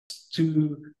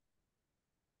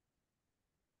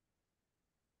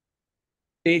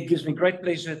It gives me great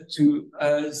pleasure to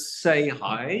say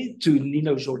hi to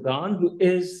Nino Jordan, who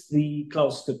is the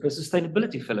Klaus Stupper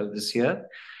Sustainability Fellow this year.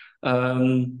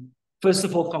 First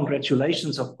of all,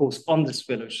 congratulations, of course, on this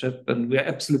fellowship. And we're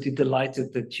absolutely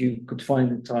delighted that you could find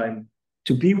the time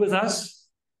to be with us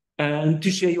and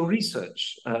to share your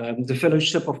research. The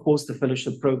fellowship, of course, the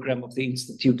fellowship program of the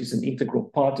Institute is an integral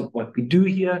part of what we do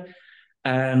here.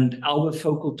 And our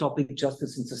focal topic,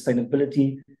 justice and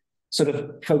sustainability, sort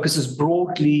of focuses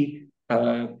broadly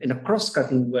in a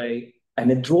cross-cutting way,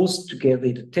 and it draws together,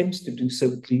 it attempts to do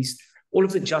so at least, all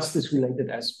of the justice-related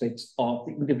aspects of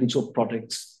the individual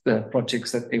projects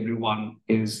that everyone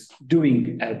is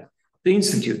doing at the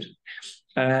Institute.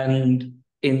 And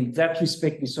in that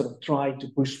respect, we sort of try to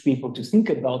push people to think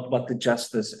about what the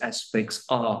justice aspects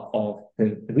are of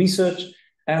the research.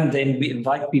 And then we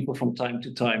invite people from time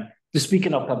to time to speak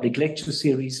in our public lecture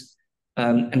series.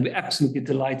 And we're absolutely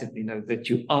delighted, Nino, that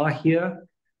you are here.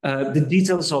 The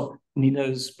details of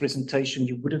Nino's presentation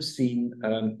you would have seen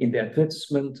in the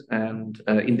advertisement and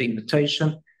in the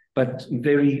invitation. But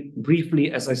very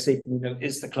briefly, as I said, Nino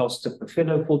is the Klaus Stupper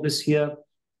Fellow for this year.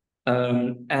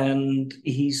 And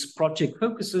his project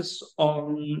focuses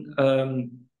on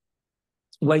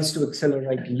ways to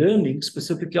accelerate learning,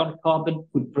 specifically on carbon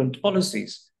footprint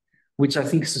policies, which I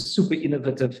think is a super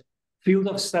innovative field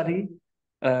of study.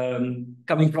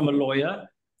 Coming from a lawyer,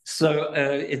 so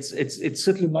it's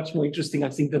certainly much more interesting, I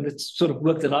think, than the sort of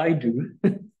work that I do.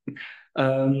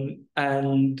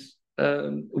 And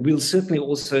we'll certainly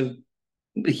also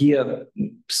hear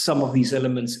some of these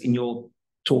elements in your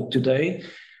talk today.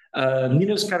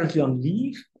 Nino's currently on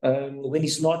leave. When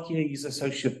he's not here, he's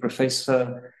associate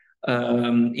professor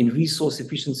in resource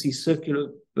efficiency,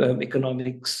 circular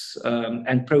economics,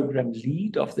 and program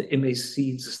lead of the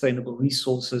MSc in Sustainable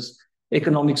Resources,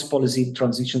 Economics, Policy and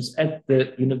Transitions at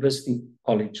the University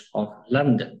College of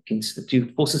London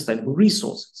Institute for Sustainable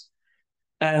Resources.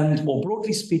 And more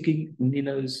broadly speaking,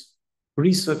 Nino's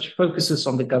research focuses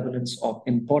on the governance of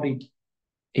embodied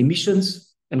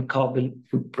emissions and carbon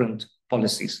footprint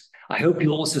policies. I hope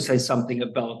you'll also say something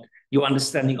about your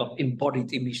understanding of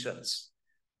embodied emissions,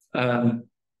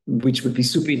 which would be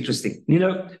super interesting.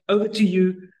 Nino, over to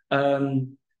you.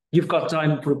 You've got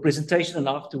time for a presentation, and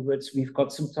afterwards we've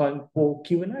got some time for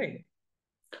Q&A.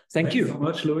 Thank you. Thanks so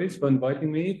much, Louis, for inviting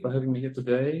me, for having me here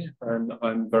today. And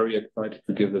I'm very excited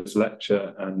to give this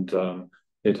lecture, and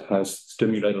it has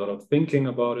stimulated a lot of thinking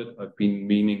about it. I've been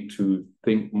meaning to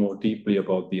think more deeply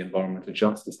about the environmental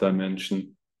justice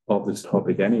dimension of this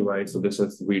topic anyway. So this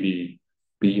has really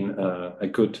been a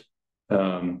good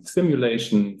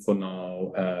stimulation for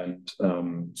now. And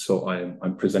so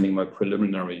I'm presenting my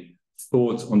preliminary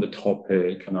thoughts on the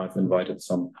topic, and I've invited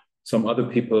some other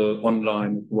people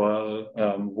online as well,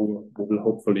 who will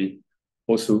hopefully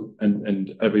also,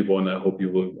 and everyone, I hope you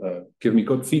will give me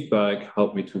good feedback,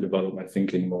 help me to develop my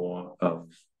thinking more.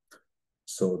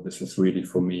 So this is really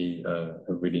for me a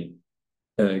really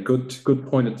good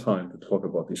point in time to talk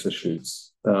about these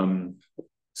issues.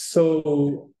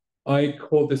 So I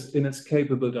call this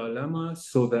inescapable dilemma.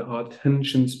 So there are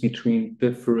tensions between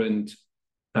different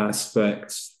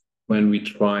aspects when we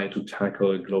try to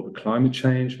tackle global climate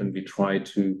change, when we try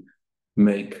to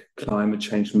make climate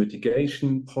change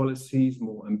mitigation policies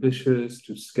more ambitious,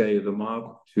 to scale them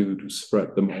up, to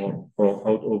spread them all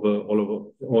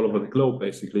over the globe,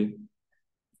 basically.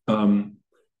 And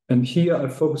here I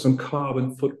focus on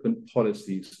carbon footprint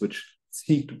policies, which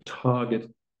seek to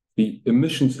target the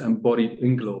emissions embodied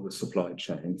in global supply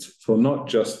chains. So not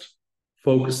just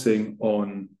focusing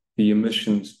on the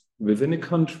emissions within a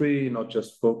country, not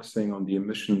just focusing on the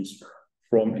emissions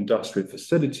from industrial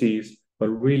facilities, but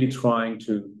really trying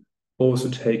to also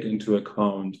take into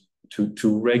account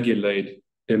to regulate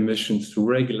emissions, to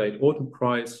regulate or to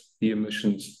price the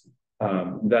emissions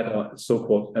that are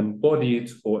so-called embodied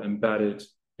or embedded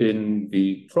in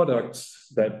the products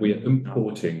that we are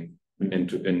importing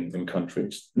in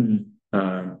countries.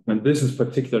 And this is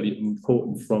particularly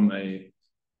important from a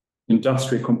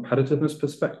industrial competitiveness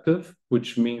perspective,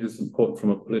 which means it's important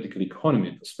from a political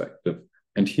economy perspective.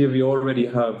 And here we already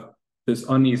have this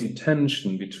uneasy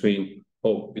tension between,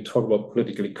 we talk about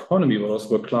political economy, but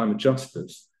also about climate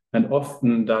justice. And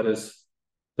often that is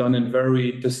done in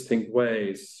very distinct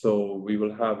ways. So we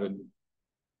will have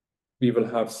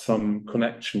some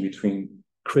connection between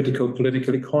critical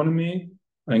political economy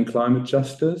and climate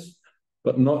justice,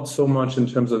 but not so much in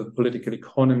terms of the political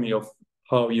economy of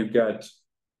how you get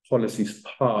policies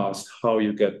passed, how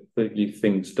you get bigly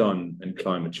things done in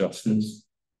climate justice.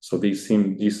 So these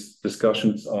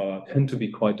discussions tend to be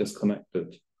quite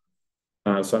disconnected.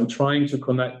 So I'm trying to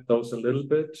connect those a little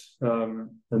bit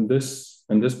in this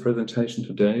presentation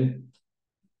today.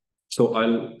 So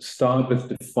I'll start with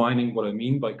defining what I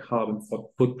mean by carbon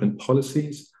footprint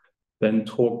policies, then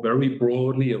talk very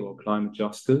broadly about climate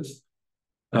justice.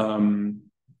 Then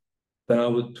I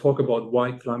will talk about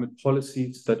why climate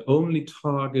policies that only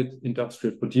target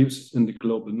industrial producers in the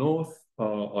global north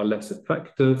are less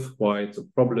effective, why it's a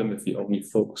problem if we only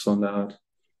focus on that.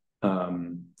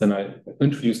 Then I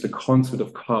introduce the concept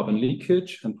of carbon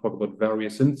leakage and talk about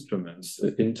various instruments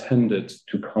intended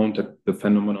to counter the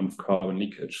phenomenon of carbon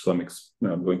leakage. So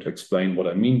I'm going to explain what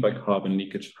I mean by carbon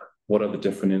leakage, what are the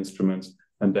different instruments,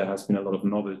 and there has been a lot of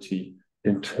novelty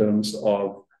in terms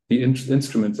of the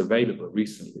instruments available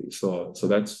recently. So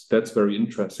that's very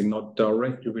interesting, not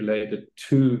directly related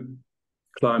to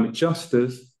climate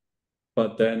justice,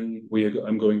 but then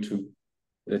I'm going to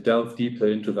delve deeper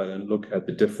into that and look at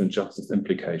the different justice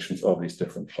implications of these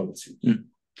different policies.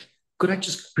 Could I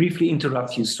just briefly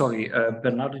interrupt you? Sorry,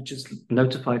 Bernardo just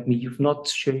notified me you've not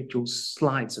shared your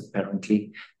slides,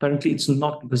 apparently. Apparently, it's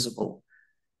not visible.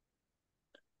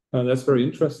 That's very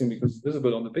interesting because it's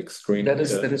visible on the big screen. That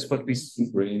is what we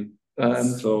see.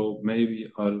 So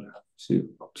maybe I'll have to...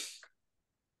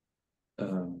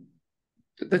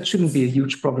 that shouldn't be a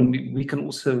huge problem. We can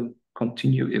also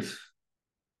continue if...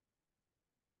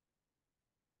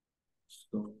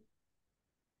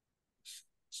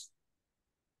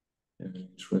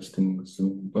 Interesting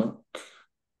zoom back.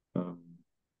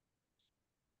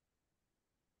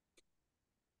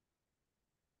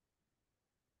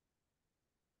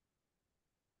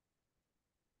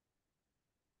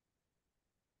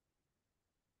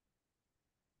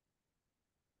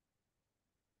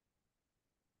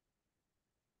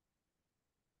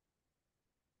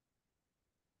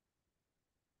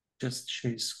 Just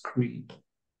share screen.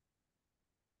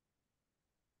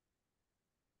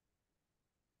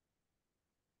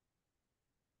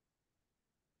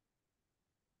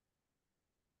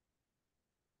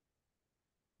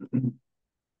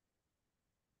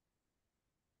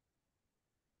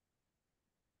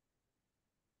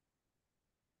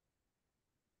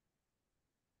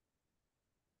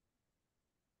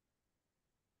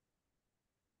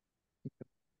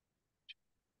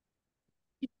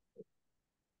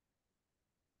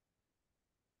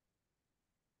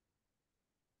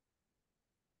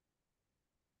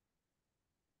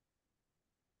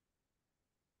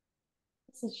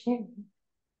 It's a shame.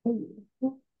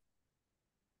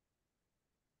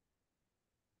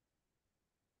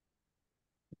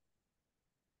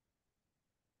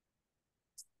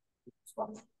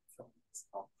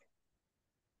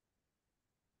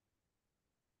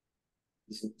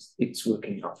 It's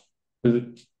working now.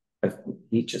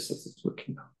 He just says it's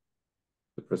working now.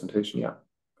 The presentation? Yeah.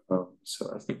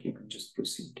 So I think you can just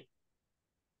proceed.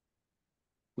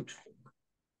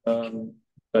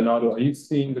 Bernardo, are you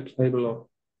seeing the table of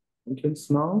contents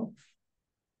now?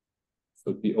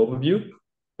 So the overview.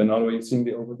 Bernardo, are you seeing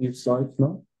the overview slides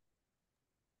now?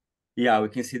 Yeah, we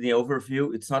can see the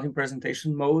overview. It's not in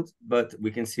presentation mode, but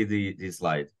we can see the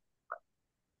slide.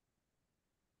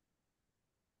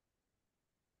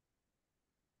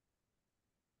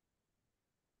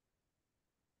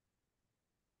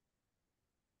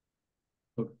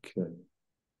 Okay.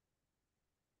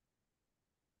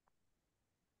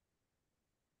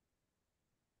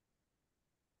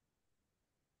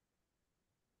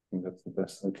 I think that's the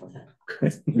best I can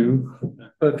do.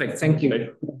 Perfect, thank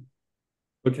you.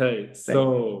 Okay,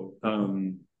 so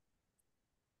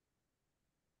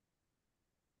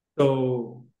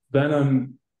then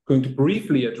I'm going to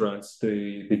briefly address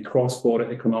the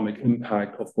cross-border economic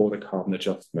impact of border carbon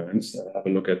adjustments. Have a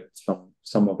look at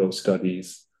some of those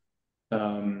studies.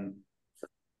 And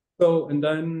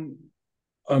then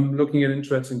I'm looking at an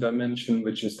interesting dimension,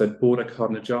 which is that border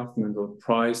carbon adjustment or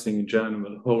pricing in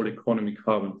general, whole economy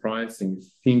carbon pricing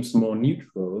seems more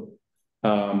neutral,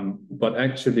 but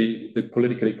actually the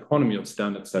political economy of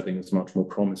standard setting is much more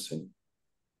promising.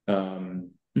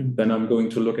 Then I'm going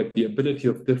to look at the ability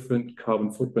of different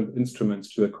carbon footprint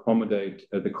instruments to accommodate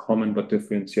the common but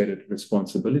differentiated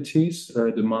responsibilities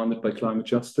demanded by climate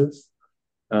justice.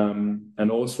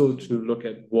 And also to look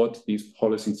at what these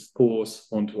policies force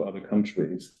onto other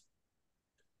countries.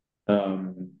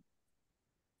 So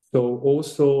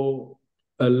also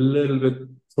a little bit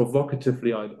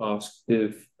provocatively, I'd ask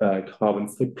if carbon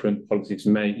footprint policies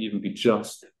may be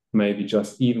just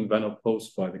even when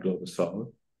opposed by the Global South.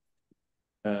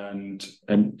 And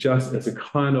just as a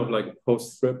kind of like a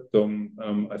postscriptum,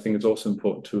 I think it's also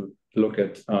important to look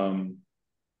at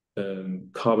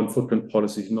carbon footprint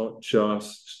policies, not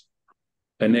just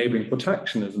enabling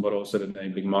protectionism, but also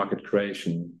enabling market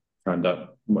creation. And that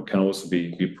can also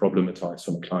be problematized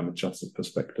from a climate justice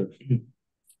perspective.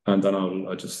 And then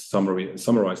I'll just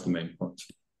summarize the main points.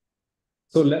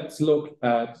 So let's look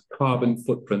at carbon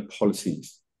footprint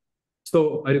policies.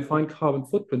 So I define carbon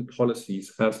footprint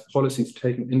policies as policies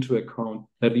taking into account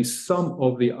at least some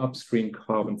of the upstream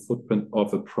carbon footprint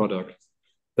of a product.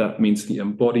 That means the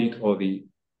embodied or the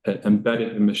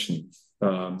embedded emissions.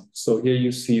 So here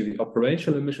you see the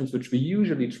operational emissions, which we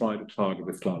usually try to target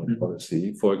with climate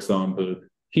policy. For example,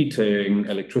 heating,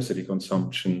 electricity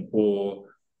consumption, or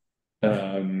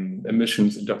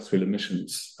emissions, industrial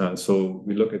emissions. So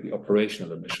we look at the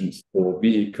operational emissions for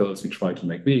vehicles. We try to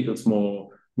make vehicles more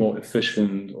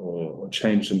efficient or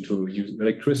change them to use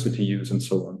electricity use and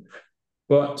so on.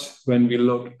 But when we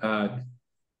look at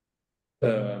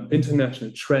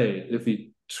international trade, if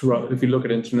we look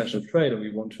at international trade and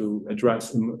we want to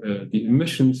address the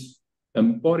emissions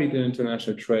embodied in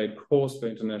international trade, caused by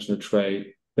international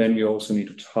trade, then we also need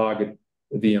to target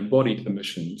the embodied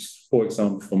emissions, for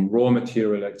example, from raw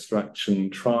material extraction,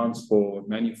 transport,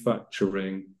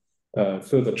 manufacturing,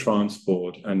 further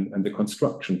transport, and the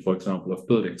construction, for example, of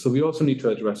buildings. So we also need to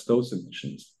address those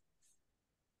emissions.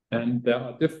 And there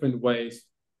are different ways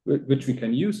which we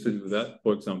can use to do that.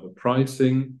 For example,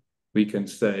 pricing. We can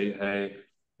say, hey,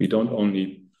 we don't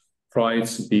only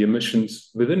price the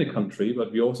emissions within a country,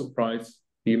 but we also price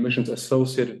the emissions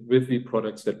associated with the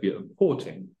products that we are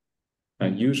importing.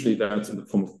 And usually that's in the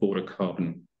form of border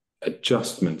carbon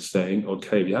adjustment, saying,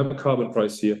 okay, we have a carbon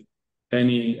price here, and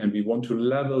we want to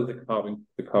level the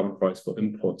carbon price for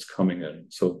imports coming in.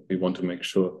 So we want to make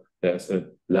sure there's a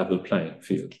level playing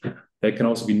field. There can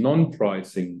also be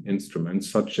non-pricing instruments,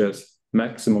 such as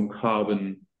maximum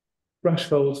carbon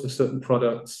thresholds for certain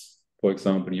products. For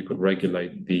example, you could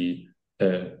regulate the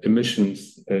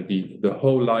emissions, the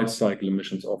whole life cycle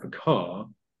emissions of a car,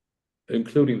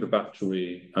 including the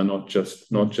battery, and not just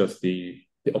the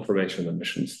operational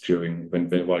emissions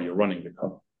while you're running the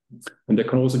car. And there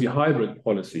can also be hybrid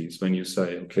policies when you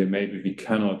say, okay, maybe we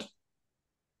cannot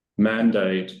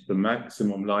mandate the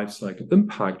maximum life cycle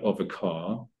impact of a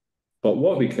car, but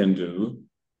what we can do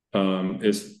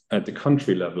is at the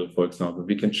country level, for example,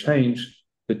 we can change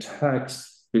the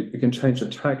tax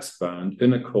band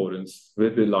in accordance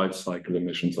with the life cycle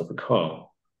emissions of a car.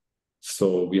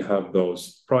 So we have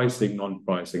those pricing,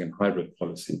 non-pricing, and hybrid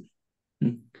policy.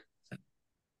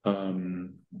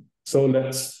 So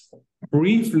let's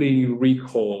briefly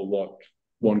recall what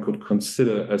one could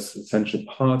consider as essential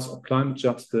parts of climate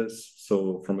justice.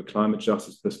 So from a climate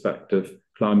justice perspective,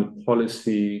 climate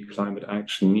policy, climate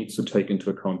action needs to take into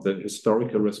account the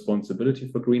historical responsibility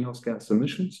for greenhouse gas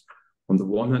emissions on the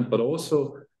one hand, but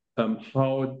also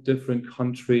how different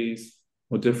countries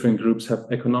or different groups have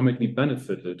economically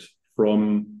benefited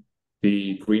from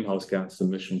the greenhouse gas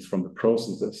emissions, from the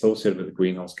process associated with the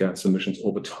greenhouse gas emissions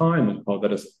over time, and how that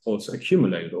has also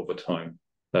accumulated over time,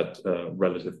 that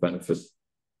relative benefit.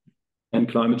 And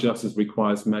climate justice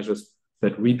requires measures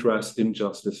that redress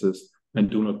injustices and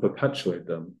do not perpetuate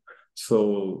them.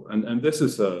 So, and this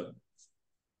is a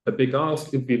big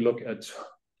ask if we look at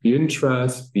the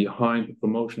interest behind the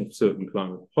promotion of certain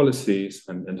climate policies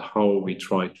and how we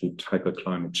try to tackle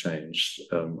climate change.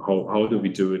 How do we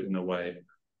do it in a way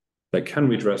that can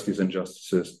redress these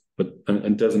injustices, but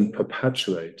and doesn't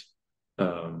perpetuate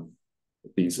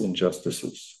these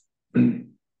injustices?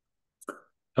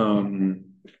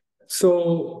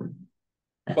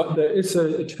 But there is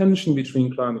a tension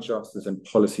between climate justice and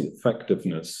policy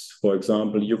effectiveness. For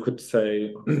example, you could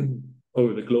say,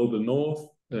 the global north,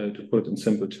 to put it in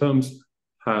simple terms,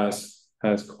 has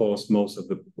caused most of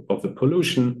the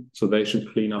pollution, so they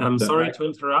should clean up. I'm sorry to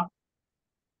interrupt.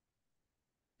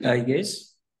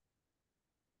 Yes.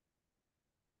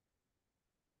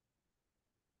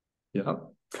 Yeah.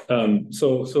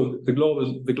 So the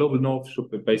global north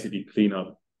should basically clean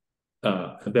up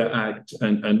their act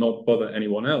and not bother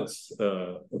anyone else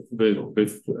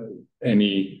with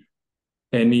any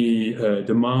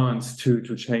demands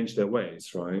to change their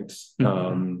ways, right?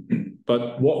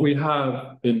 But what we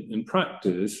have in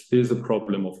practice is a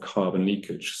problem of carbon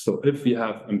leakage. So if we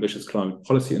have ambitious climate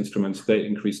policy instruments, they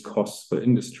increase costs for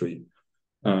industry.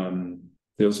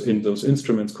 Those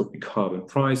instruments could be carbon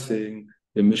pricing,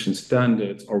 emission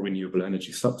standards, or renewable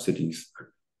energy subsidies.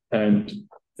 And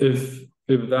if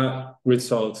that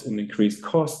results in increased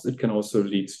costs, it can also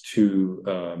lead to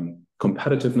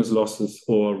competitiveness losses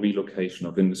or relocation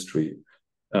of industry.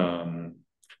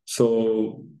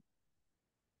 So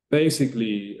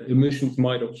basically, emissions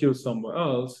might occur somewhere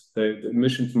else. The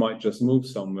emissions might just move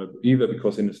somewhere, either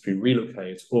because industry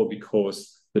relocates or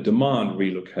because the demand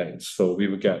relocates. So we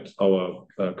would get our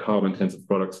carbon-intensive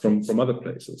products from other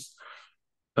places.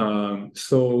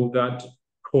 So that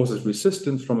causes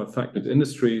resistance from affected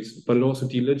industries, but it also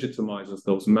delegitimizes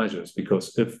those measures,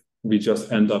 because if we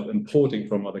just end up importing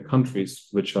from other countries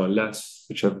which have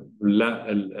a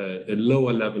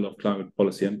lower level of climate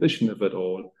policy ambition, if at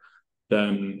all,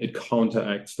 then it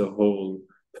counteracts the whole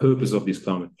purpose of these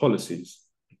climate policies.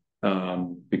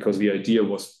 Because the idea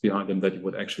was behind them that you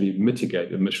would actually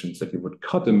mitigate emissions, that you would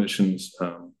cut emissions,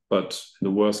 but in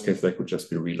the worst case, they could just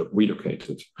be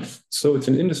relocated. So it's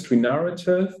an industry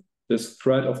narrative, this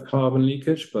threat of carbon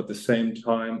leakage, but at the same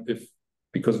time,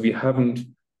 because we haven't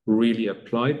really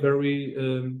applied very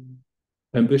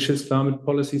ambitious climate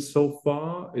policies so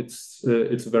far, it's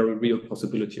a very real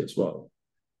possibility as well.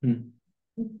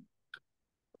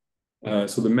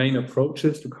 So the main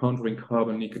approaches to countering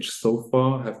carbon leakage so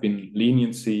far have been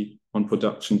leniency on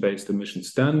production-based emission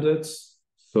standards,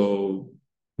 so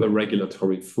the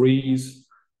regulatory freeze.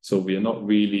 So we are not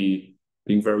really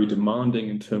being very demanding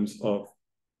in terms of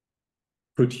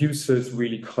producers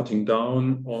really cutting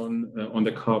down on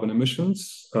the carbon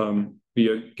emissions. We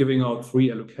are giving out we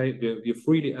are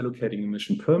freely allocating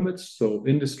emission permits. So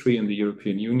industry in the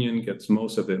European Union gets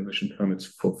most of the emission permits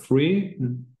for free.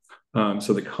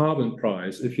 So the carbon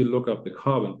price, if you look up the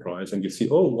carbon price and you see,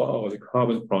 oh, wow, the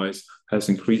carbon price has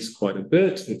increased quite a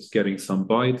bit, it's getting some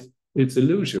bite, it's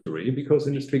illusory because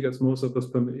industry gets most of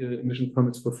those emission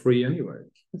permits for free anyway.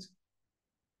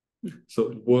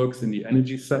 So it works in the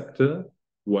energy sector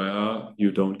where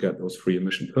you don't get those free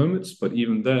emission permits, but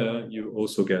even there you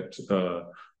also get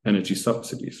energy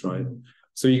subsidies, right?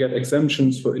 So you get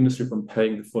exemptions for industry from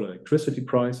paying the full electricity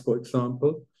price, for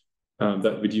example.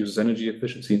 That reduces energy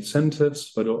efficiency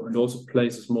incentives, but it also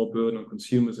places more burden on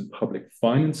consumers and public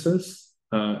finances,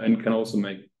 and can also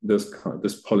make this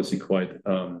policy quite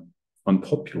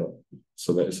unpopular.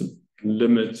 So there is a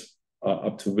limit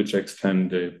up to which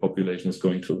extent the population is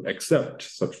going to accept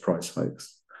such price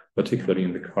hikes, particularly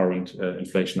in the current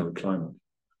inflationary climate.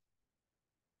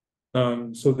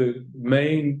 So the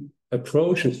main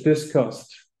approaches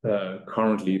discussed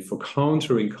currently for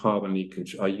countering carbon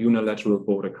leakage are unilateral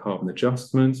border carbon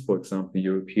adjustments, for example, the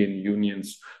European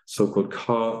Union's so-called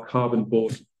carbon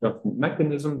border adjustment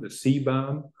mechanism, the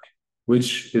CBAM,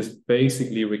 which is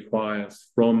basically requires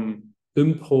from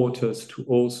importers to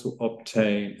also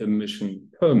obtain emission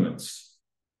permits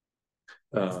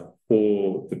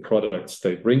for the products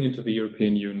they bring into the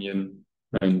European Union.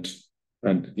 And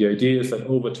the idea is that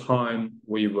over time,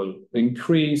 we will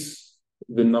increase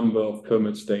the number of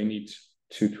permits they need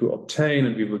to obtain,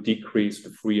 and we will decrease the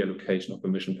free allocation of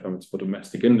emission permits for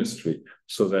domestic industry,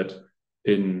 so that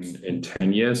in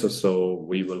 10 years or so,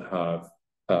 we will have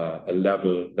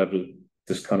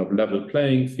this kind of level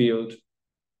playing field,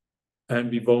 and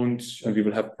we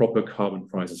will have proper carbon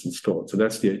prices installed. So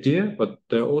that's the idea, but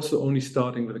they're also only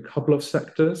starting with a couple of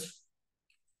sectors.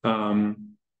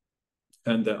 And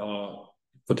there are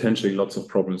potentially lots of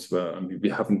problems where we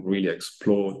haven't really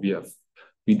explored.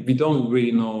 We don't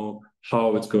really know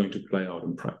how it's going to play out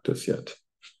in practice yet.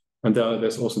 And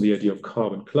there's also the idea of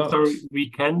carbon clouds. Sorry, we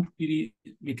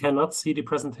cannot see the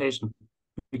presentation.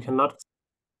 We cannot.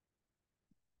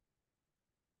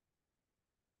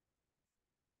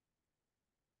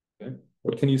 Okay.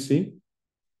 What can you see?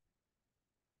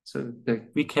 So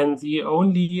we can see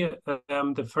only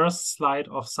the first slide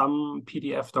of some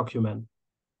PDF document.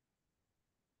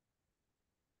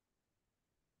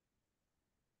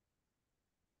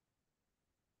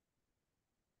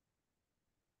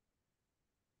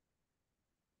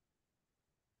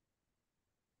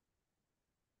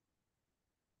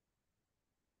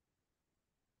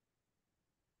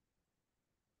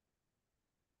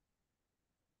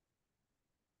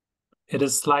 It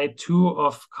is slide 2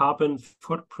 of carbon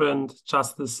footprint,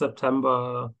 just this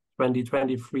September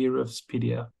 2023 RIFS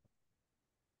PDF.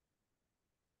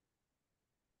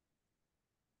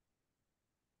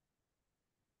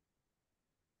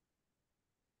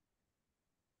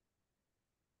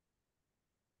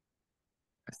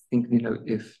 I think,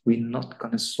 if we're not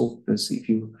going to sort this, if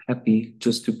you're happy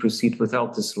just to proceed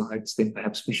without the slides, then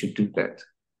perhaps we should do that.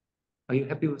 Are you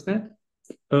happy with that?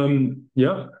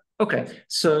 Yeah. Okay,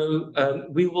 so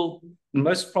we will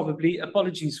most probably,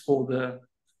 apologies for the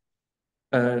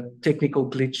technical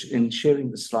glitch in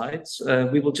sharing the slides.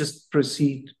 We will just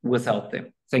proceed without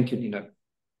them. Thank you, Nino.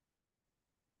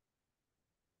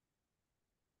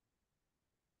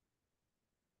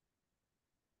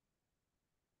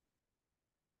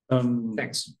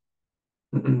 Thanks.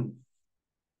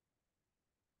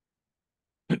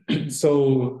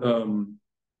 So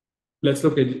let's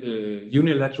look at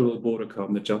unilateral border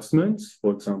carbon adjustments.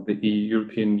 For example, the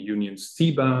European Union's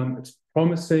CBAM. It's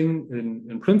promising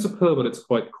in principle, but it's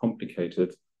quite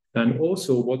complicated. And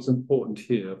also what's important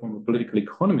here from a political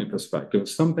economy perspective,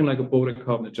 something like a border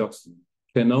carbon adjustment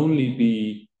can only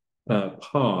be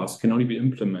can only be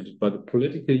implemented by the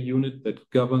political unit that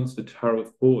governs the tariff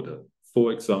border.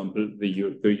 For example, the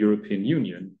European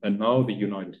Union, and now the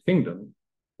United Kingdom,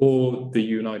 or the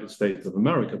United States of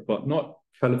America, but not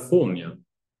California.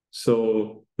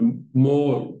 So the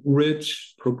more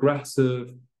rich,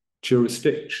 progressive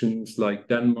jurisdictions like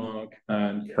Denmark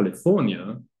and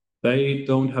California, they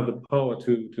don't have the power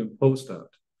to impose that.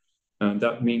 And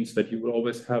that means that you will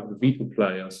always have the veto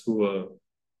players who are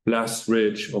less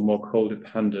rich or more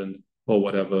coal-dependent or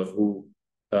whatever, who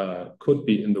could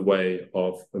be in the way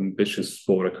of ambitious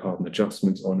border carbon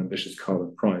adjustments or an ambitious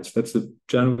carbon price. That's a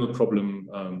general problem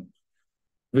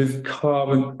with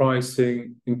carbon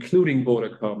pricing, including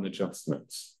border carbon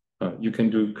adjustments. You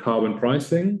can do carbon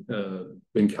pricing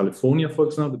in California, for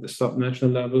example, at the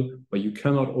subnational level, but you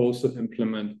cannot also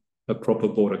implement a proper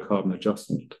border carbon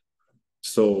adjustment.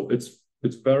 So it's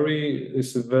a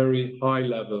very high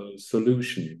level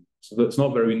solution. So that's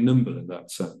not very nimble in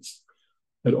that sense.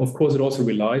 And of course, it also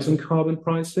relies on carbon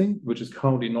pricing, which is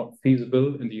currently not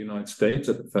feasible in the United States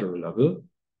at the federal level.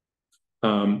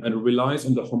 And it relies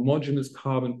on the homogeneous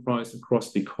carbon price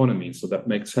across the economy. So that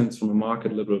makes sense from a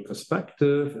market liberal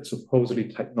perspective. It's supposedly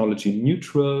technology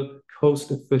neutral,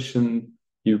 cost efficient.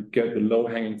 You get the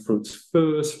low-hanging fruits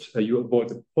first. You avoid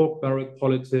the pork barrel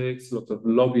politics, lots of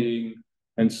lobbying,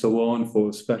 and so on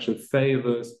for special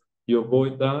favors. You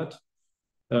avoid that.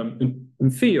 In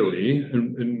theory,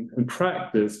 in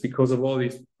practice, because of all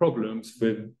these problems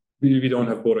with we don't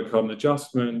have border carbon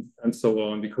adjustment and so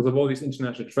on, because of all these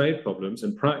international trade problems,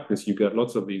 in practice, you get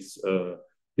lots of this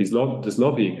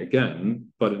lobbying again.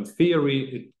 But in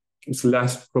theory, it's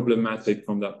less problematic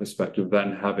from that perspective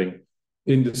than having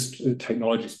industry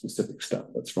technology-specific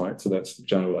standards, right? So that's the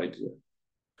general idea.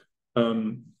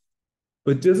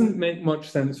 But it doesn't make much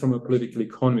sense from a political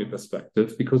economy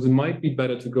perspective, because it might be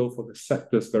better to go for the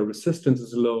sectors where resistance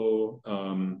is low,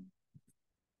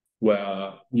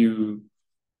 where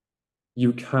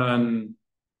you can,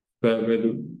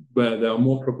 where there are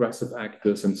more progressive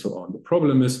actors and so on. The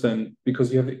problem is then,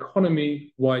 because you have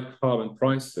economy-wide carbon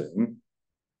pricing,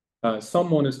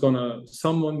 someone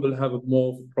will have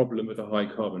more of a problem with a high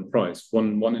carbon price,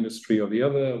 one industry or the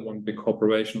other, one big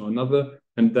corporation or another,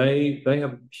 and they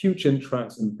have huge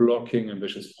interest in blocking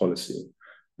ambitious policy.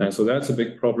 And so that's a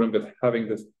big problem with having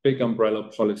this big umbrella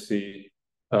policy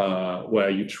where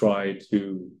you try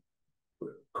to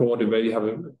coordinate, you have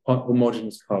a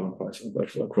homogeneous carbon price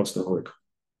across the whole economy.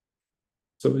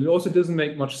 So it also doesn't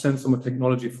make much sense from a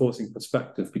technology forcing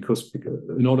perspective, because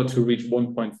in order to reach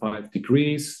 1.5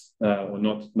 degrees or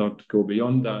not go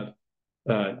beyond that,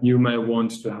 you may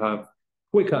want to have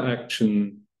quicker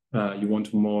action. You want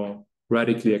to more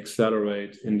radically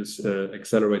accelerate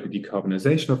the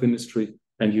decarbonization of industry,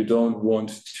 and you don't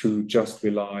want to just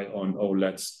rely on, oh,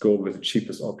 let's go with the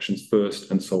cheapest options first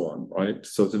and so on, right?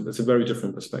 So it's a very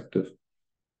different perspective.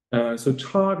 So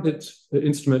targeted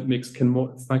instrument mix can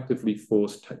more effectively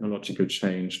force technological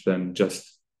change than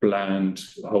just bland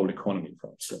whole economy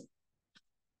pricing.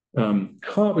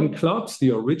 Carbon clubs,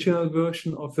 the original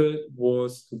version of it,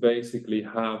 was to basically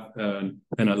have an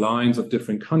alliance of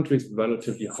different countries with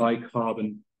relatively high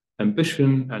carbon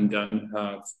ambition, and then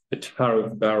have a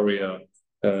tariff barrier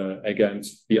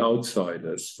against the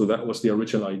outsiders. So that was the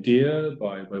original idea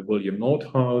by William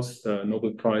Nordhaus,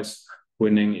 Nobel Prize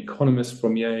winning economist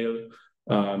from Yale,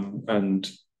 and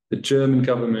the German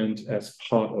government, as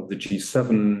part of the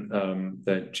G7,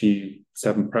 the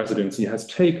G7 presidency, has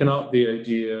taken up the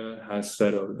idea, has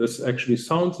said, oh, this actually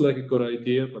sounds like a good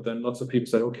idea, but then lots of people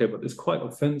said, okay, but it's quite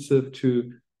offensive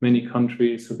to many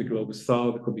countries of the global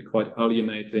south. It could be quite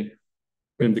alienating.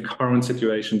 In the current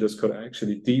situation, this could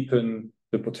actually deepen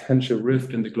the potential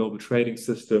rift in the global trading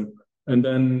system. And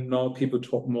then now people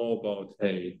talk more about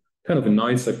a kind of a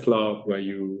nicer club where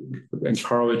you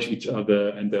encourage each other,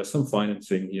 and there's some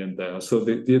financing here and there. So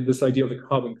this idea of the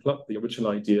carbon club, the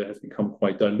original idea, has become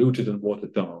quite diluted and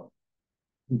watered down.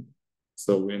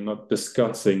 So we're not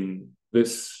discussing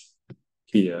this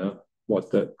here,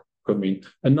 what that could mean.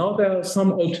 And now there are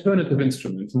some alternative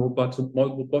instruments, more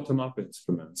bottom-up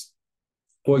instruments.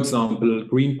 For example,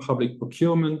 green public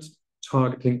procurement,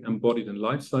 targeting embodied and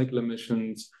life cycle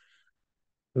emissions.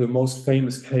 The most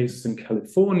famous case in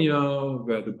California,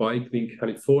 where the Buy Clean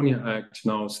California Act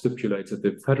now stipulates that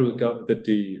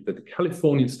the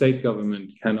Californian state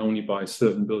government can only buy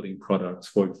certain building products,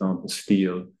 for example,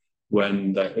 steel,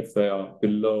 if they are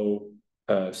below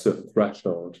a certain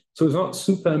threshold. So it's not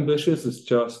super ambitious. It's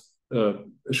just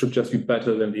it should just be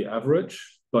better than the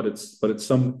average, but it's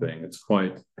something. It's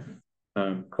quite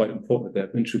important that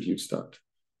they've introduced that.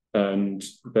 And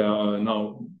there are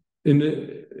now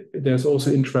there's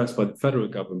also interest by the federal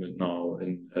government now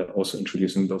in also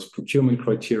introducing those procurement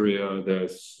criteria.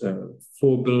 There's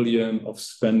 4 billion of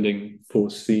spending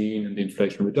foreseen in the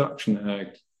Inflation Reduction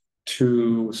Act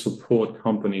to support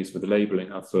companies with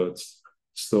labeling efforts.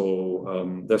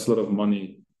 So there's a lot of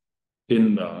money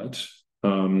in that.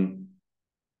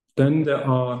 Then there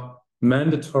are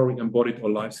mandatory embodied or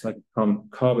life cycle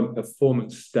carbon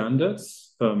performance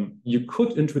standards. You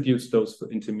could introduce those for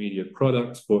intermediate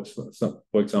products, for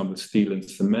example, steel and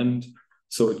cement.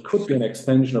 So it could be an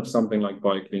extension of something like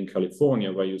Buy Clean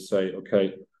California, where you say,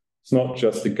 okay, it's not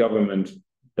just the government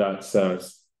that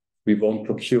says we won't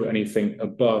procure anything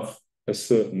above a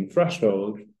certain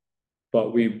threshold,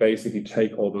 but we basically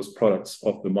take all those products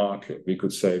off the market. We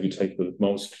could say we take the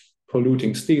most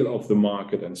polluting steel off the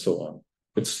market and so on.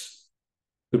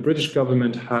 The British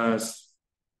government has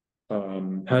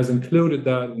included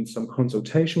that in some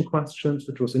consultation questions,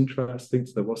 which was interesting.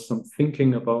 So there was some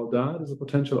thinking about that as a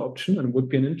potential option, and would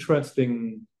be an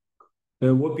interesting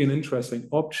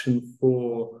option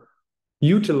for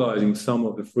utilizing some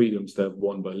of the freedoms they've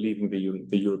won by leaving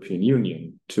the European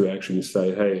Union to actually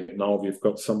say, hey, now we've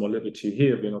got some more liberty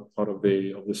here. We're not part of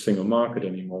the single market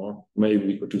anymore. Maybe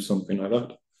we could do something like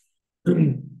that.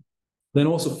 Then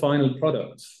also final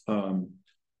products.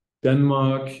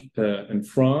 Denmark and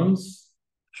France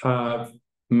have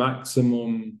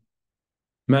maximum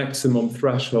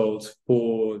thresholds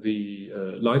for the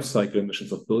life cycle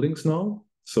emissions of buildings now.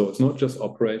 So it's not just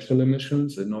operational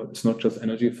emissions, it's not just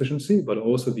energy efficiency, but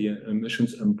also the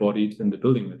emissions embodied in the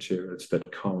building materials that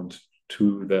count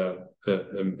to their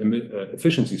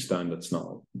efficiency standards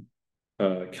now.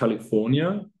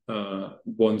 California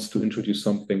wants to introduce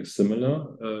something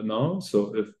similar now.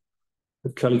 So if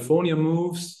California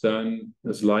moves, then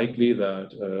it's likely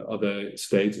that other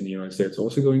states in the United States are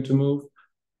also going to move.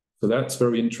 So that's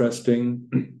very interesting.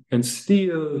 And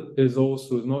steel is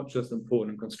also not just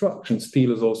important in construction.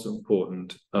 Steel is also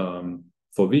important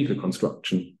for vehicle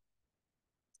construction.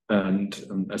 And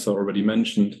as I already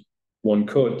mentioned, one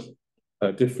could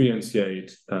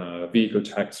differentiate vehicle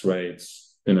tax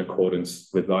rates in accordance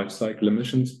with life cycle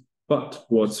emissions. But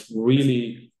what's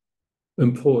really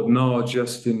important now,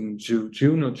 just in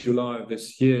June or July of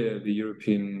this year, the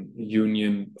European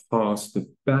Union passed the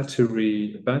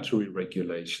battery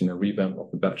regulation, a revamp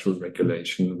of the battery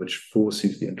regulation, which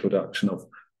foresees the introduction of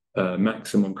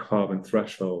maximum carbon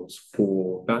thresholds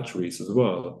for batteries as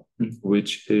well,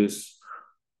 which is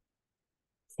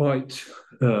quite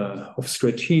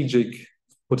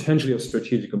potentially of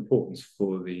strategic importance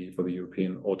for the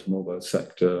European automobile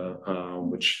sector,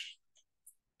 which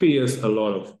bears a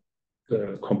lot of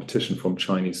competition from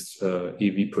Chinese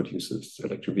EV producers,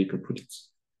 electric vehicle producers.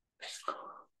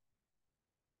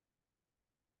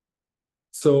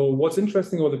 So what's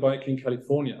interesting about the Buy Clean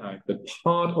California Act, that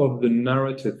part of the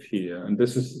narrative here, and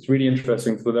this is really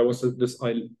interesting, so there was this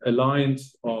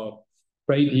alliance of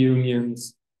trade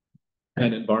unions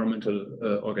and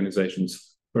environmental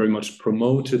organizations very much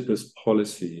promoted this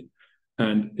policy.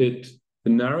 And the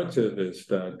narrative is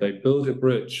that they built a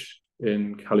bridge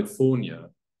in California,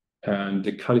 and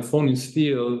the Californian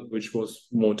steel, which was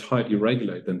more tightly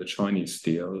regulated than the Chinese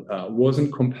steel,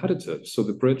 wasn't competitive. So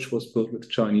the bridge was built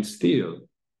with Chinese steel.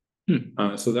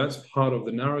 So that's part of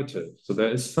the narrative. So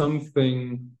there is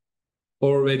something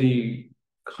already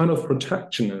kind of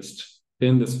protectionist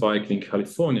in this Buy Clean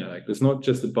California Act. It's not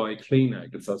just the Buy Clean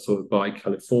Act, it's also the Buy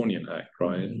Californian Act,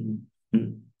 right?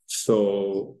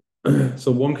 So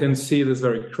one can see this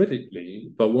very critically,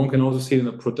 but one can also see it in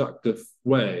a productive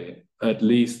way. At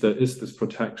least there is this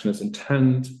protectionist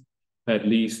intent. At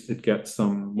least it gets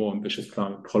some more ambitious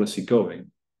climate policy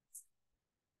going.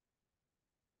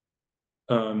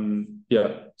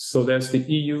 So there's the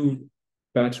EU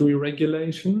battery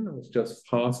regulation. It was just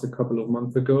passed a couple of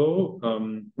months ago.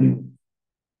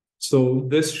 So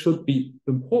this should be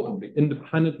importantly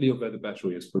independently of where the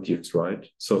battery is produced, right?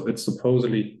 So it's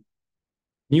supposedly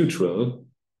neutral.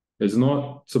 It's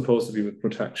not supposed to be with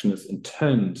protectionist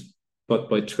intent. But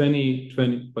by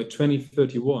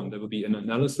 2031, there will be an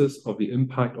analysis of the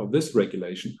impact of this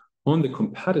regulation on the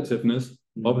competitiveness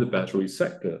of the battery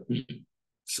sector.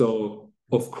 So,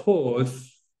 of course,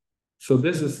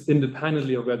 this is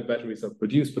independently of where the batteries are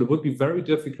produced, but it would be very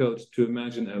difficult to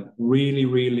imagine a really,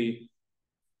 really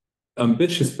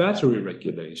ambitious battery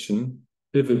regulation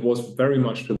if it was very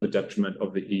much to the detriment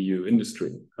of the EU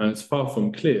industry. And it's far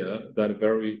from clear that a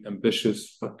very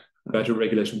ambitious battery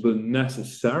regulation will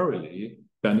necessarily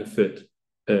benefit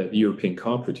the European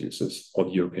car producers or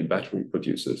the European battery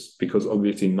producers, because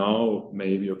obviously now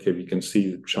maybe, okay, we can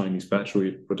see the Chinese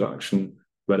battery production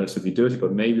relatively dirty,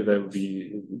 but maybe they will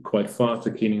be quite fast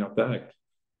at cleaning up the act.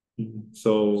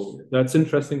 So that's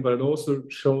interesting, but it also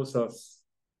shows us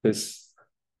this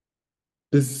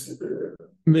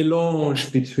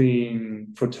melange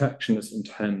between protectionist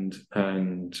intent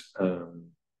and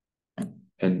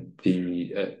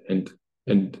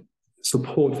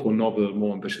support for novel,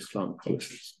 more ambitious climate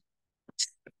policies.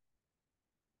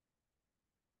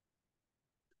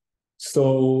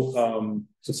 So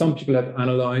some people have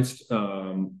analyzed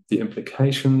the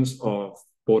implications of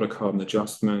border carbon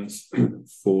adjustments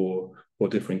for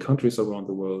different countries around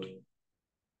the world.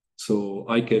 So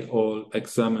ICAT all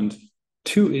examined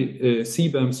two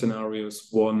CBAM scenarios,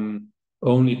 one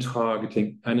only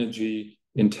targeting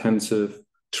energy-intensive,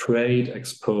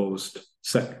 trade-exposed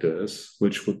sectors,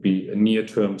 which would be a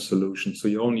near-term solution. So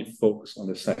you only focus on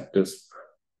the sectors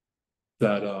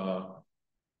that are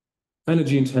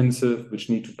energy intensive, which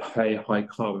need to pay high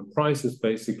carbon prices,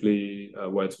 basically,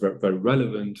 where it's very, very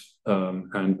relevant,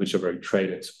 and which are very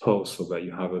trade exposed, so where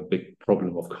you have a big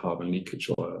problem of carbon leakage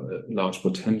or a large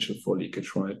potential for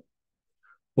leakage, right?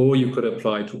 Or you could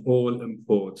apply to all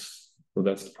imports. So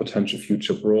that's the potential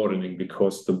future broadening,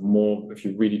 because the more, if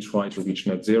you really try to reach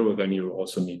net zero, then you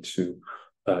also need to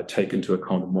take into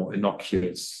account more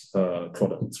innocuous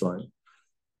products, right?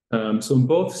 So in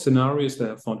both scenarios, they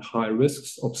have found high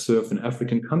risks observed in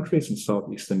African countries in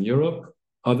Southeastern Europe.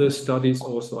 Other studies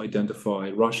also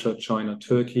identify Russia, China,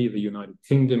 Turkey, the United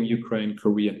Kingdom, Ukraine,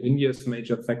 Korea, and India as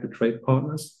major affected trade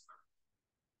partners.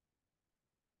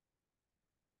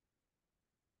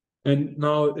 And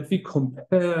now, if we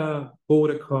compare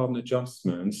border carbon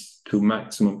adjustments to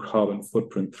maximum carbon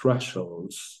footprint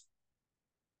thresholds,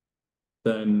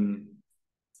 then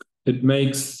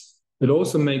it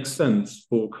also makes sense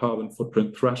for carbon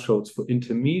footprint thresholds for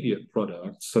intermediate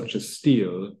products, such as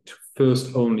steel, to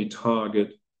first only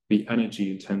target the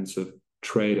energy-intensive,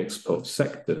 trade-exposed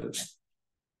sectors.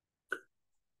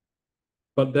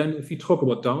 But then if you talk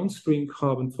about downstream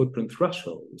carbon footprint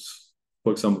thresholds,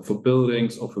 for example, for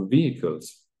buildings or for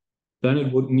vehicles, then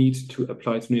it would need to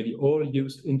apply to nearly all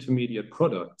used intermediate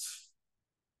products,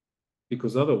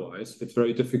 because otherwise it's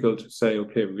very difficult to say,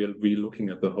 okay, we're looking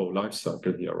at the whole life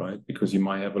cycle here, right? Because you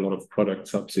might have a lot of product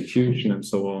substitution and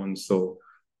so on. So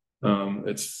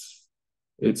it's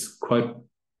quite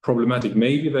problematic.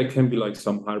 Maybe there can be like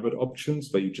some hybrid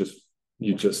options where you just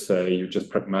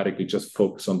pragmatically just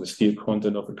focus on the steel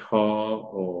content of a car,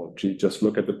 or you just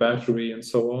look at the battery and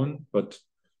so on. But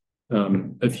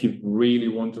if you really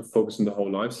want to focus on the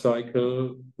whole life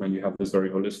cycle, and you have this very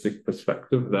holistic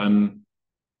perspective, then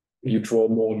you draw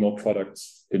more and more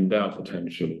products in there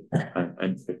potentially.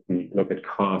 And if we look at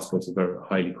cars, those are very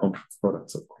highly complex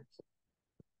products, of course.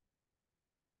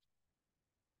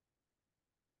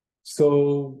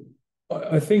 So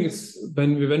I think it's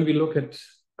when we look at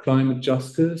climate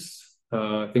justice,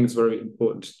 I think it's very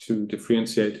important to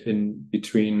differentiate in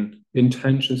between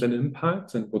intentions and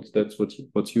impacts, and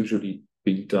what's usually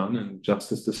being done in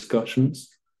justice discussions.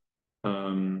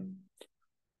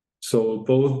 So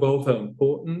both are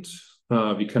important.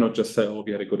 We cannot just say, oh,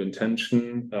 we had a good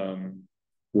intention.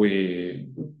 It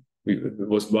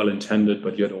was well intended,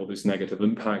 but yet all these negative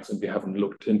impacts, and we haven't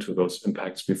looked into those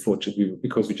impacts before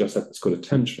because we just had this good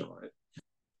intention, right?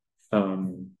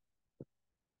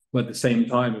 But at the same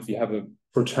time, if you have a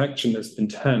protectionist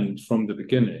intent from the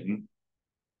beginning,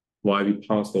 why we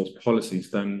pass those policies,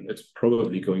 then it's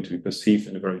probably going to be perceived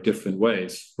in a very different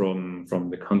ways from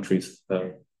the countries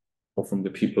or from the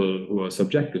people who are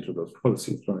subjected to those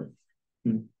policies, right?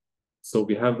 So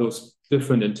we have those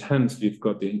different intents. We've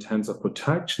got the intents of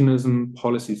protectionism,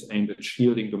 policies aimed at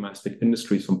shielding domestic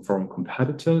industries from foreign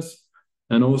competitors,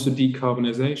 and also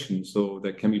decarbonisation. So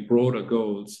there can be broader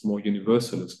goals, more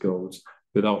universalist goals,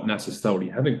 without necessarily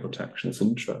having protectionist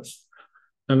interests.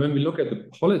 And when we look at the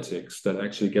politics that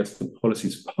actually gets the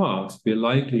policies passed, we're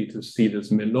likely to see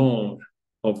this melange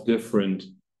of different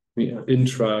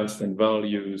interests and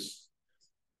values.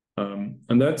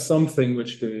 And that's something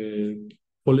which the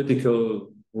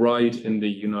political right in the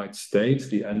United States,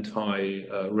 the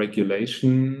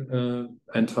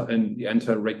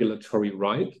anti-regulatory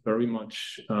right, very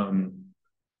much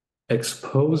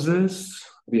exposes.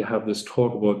 We have this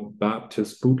talk about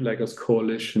Baptist bootleggers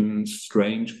coalitions,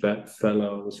 strange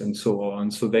bedfellows, and so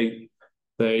on. So they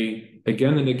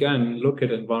again and again look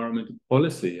at environmental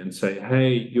policy and say,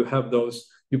 hey, you have those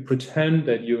you pretend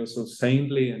that you're so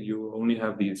saintly and you only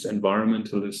have these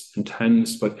environmentalist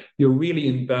intents, but you're really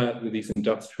in bed with these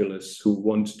industrialists who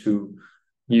want to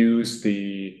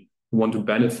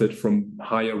benefit from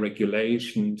higher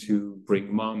regulation to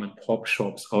bring mom and pop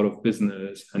shops out of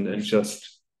business and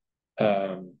just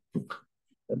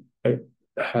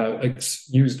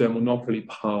use their monopoly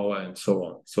power and so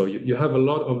on. So you have a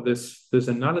lot of this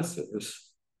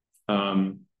analysis,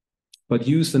 but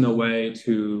used in a way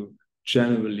to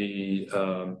generally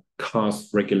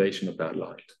cast regulation a bad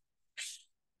light.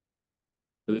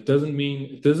 But it doesn't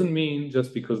mean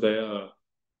just because they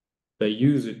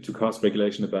use it to cast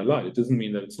regulation a bad light, it doesn't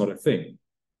mean that it's not a thing.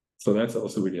 So that's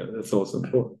also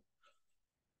important.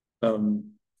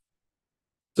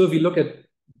 So if you look at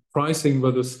pricing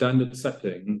versus standard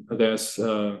setting,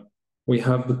 we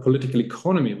have the political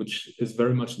economy, which is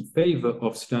very much in favor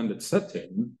of standard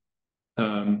setting,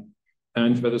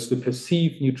 and there's the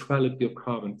perceived neutrality of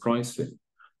carbon pricing.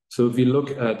 So if you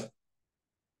look at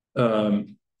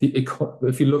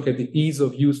the ease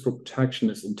of use for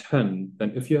protectionist intent,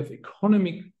 then if you have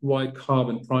economic-wide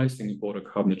carbon pricing and border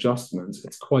carbon adjustments,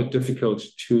 it's quite difficult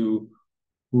to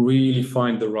really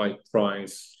find the right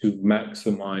price to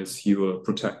maximize your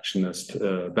protectionist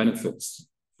benefits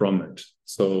from it.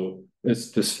 So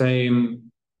it's the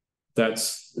same.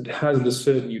 It has a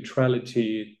certain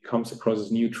neutrality, it comes across as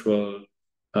neutral.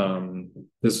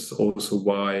 This is also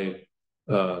why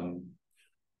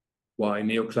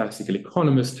neoclassical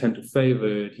economists tend to favor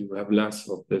it. You have less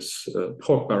of this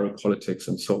pork barrel politics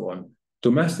and so on,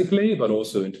 domestically, but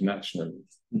also internationally.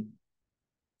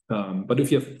 But if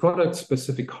you have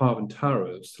product-specific carbon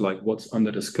tariffs, like what's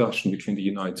under discussion between the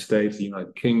United States, the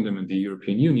United Kingdom, and the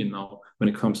European Union now, when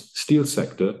it comes to the steel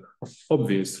sector,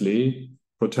 obviously,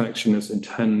 protectionist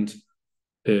intent,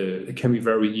 it can be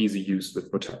very easy used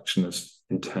with protectionist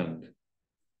intent.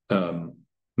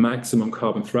 Maximum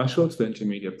carbon thresholds for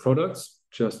intermediate products,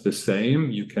 just the same.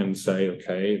 You can say,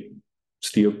 okay,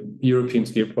 European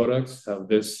steel products have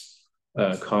this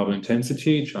carbon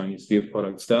intensity, Chinese steel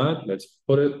products that. Let's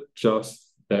put it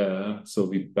just there so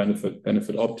we benefit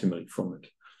optimally from it.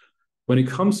 When it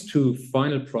comes to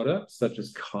final products such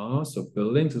as cars or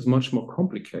buildings, it's much more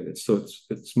complicated. So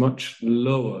it's much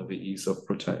lower the ease of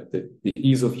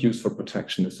use for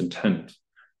protectionist intent,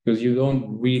 because you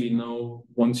don't really know,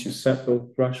 once you set those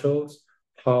thresholds,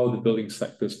 how the building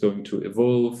sector is going to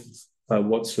evolve,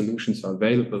 what solutions are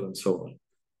available, and so on.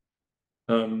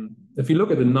 If you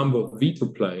look at the number of veto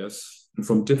players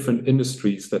from different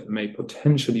industries that may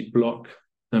potentially block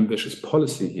ambitious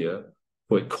policy here,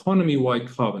 for economy-wide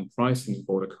carbon pricing and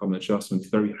border carbon adjustment, it's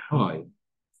very high.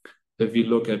 If you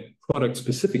look at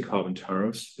product-specific carbon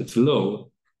tariffs, it's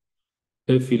low.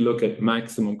 If you look at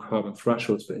maximum carbon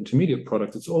thresholds for intermediate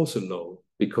products, it's also low,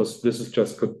 because this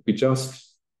could be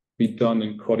done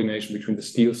in coordination between the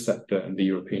steel sector and the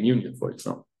European Union, for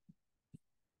example.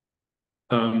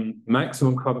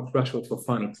 Maximum carbon thresholds for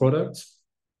final products,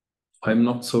 I'm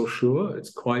not so sure. It's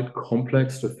quite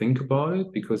complex to think about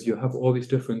it, because you have all these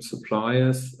different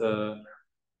suppliers when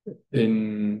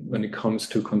it comes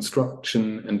to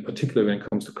construction, and particularly when it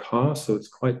comes to cars, so it's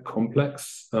quite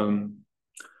complex. But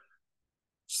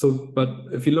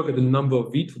if you look at the number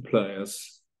of veto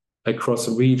players across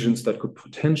regions that could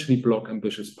potentially block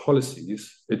ambitious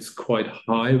policies, it's quite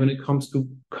high when it comes to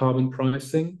carbon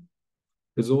pricing.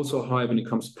 It's also high when it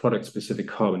comes to product-specific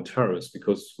carbon tariffs,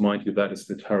 because, mind you, that is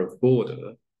the tariff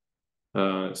border.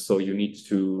 So you need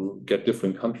to get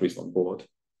different countries on board.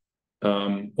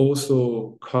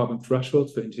 Also, carbon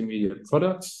thresholds for intermediate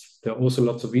products. There are also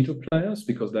lots of veto players,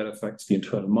 because that affects the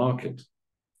internal market.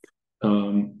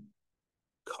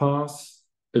 Cars,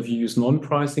 if you use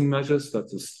non-pricing measures,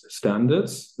 that's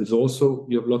standards,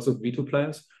 you have lots of veto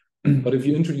players. But if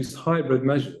you introduce hybrid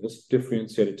measures,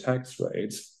 differentiated tax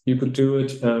rates, you could do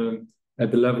it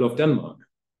at the level of Denmark.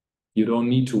 You don't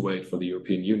need to wait for the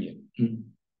European Union,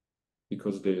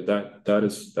 because that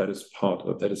is part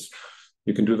of that.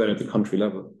 You can do that at the country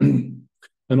level.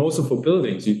 And also for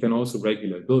buildings, you can also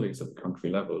regulate buildings at the country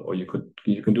level, or you can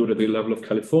do it at the level of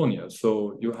California.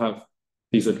 So you have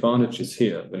these advantages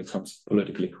here when it comes to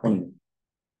political economy.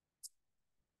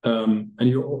 And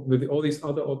with all these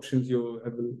other options, you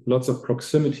have lots of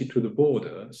proximity to the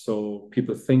border. So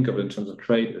people think of it in terms of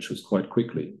trade issues quite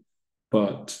quickly.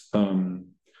 But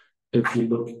if you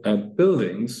look at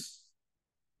buildings,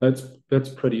 that's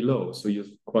pretty low. So you're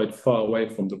quite far away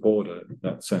from the border in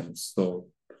that sense. So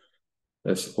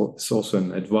it's also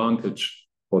an advantage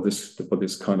for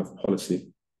this kind of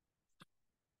policy.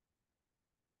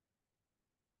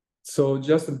 So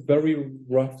just a very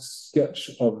rough sketch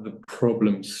of the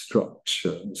problem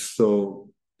structure.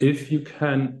 So if you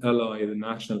can ally the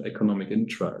national economic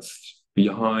interest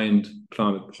behind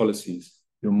climate policies,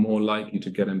 you're more likely to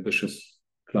get ambitious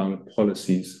climate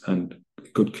policies and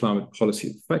good climate policy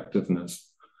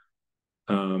effectiveness.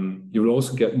 You'll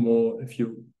also get more if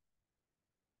you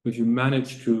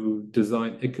manage to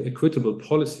design equitable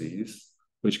policies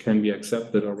which can be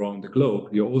accepted around the globe.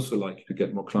 You're also likely to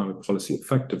get more climate policy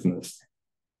effectiveness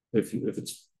if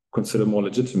it's considered more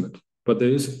legitimate. But there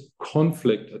is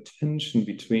conflict, a tension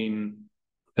between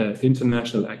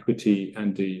international equity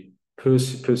and the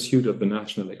pursuit of the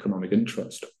national economic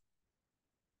interest.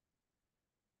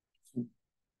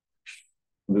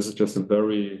 This is just a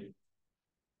very,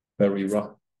 very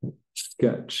rough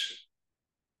sketch.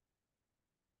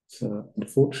 It's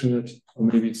unfortunate, or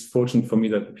maybe it's fortunate for me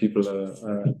that the people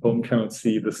at home cannot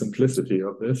see the simplicity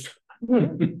of this.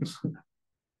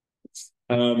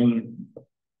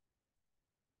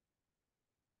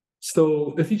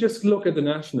 So if you just look at the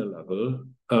national level,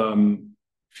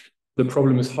 the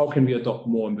problem is how can we adopt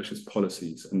more ambitious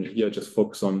policies? And here just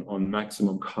focus on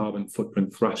maximum carbon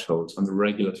footprint thresholds and the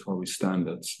regulatory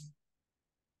standards.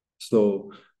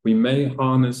 So we may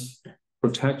harness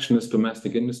protectionist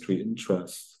domestic industry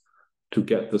interests to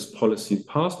get this policy,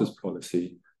 past this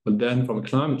policy, but then from a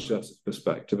climate justice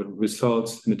perspective, it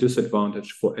results in a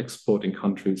disadvantage for exporting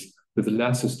countries with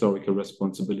less historical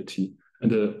responsibility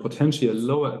and potentially a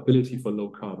lower ability for low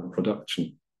carbon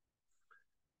production.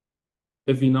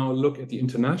 If we now look at the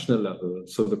international level,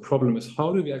 so the problem is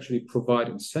how do we actually provide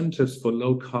incentives for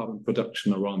low carbon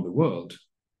production around the world?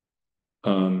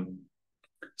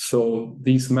 So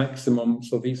these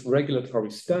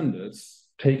regulatory standards,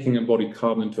 taking embodied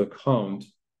carbon into account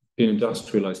in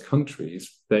industrialized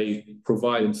countries, they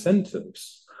provide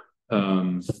incentives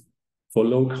for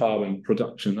low carbon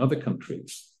production in other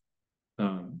countries.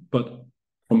 But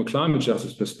from a climate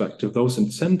justice perspective, those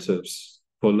incentives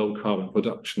for low carbon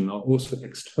production are also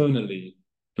externally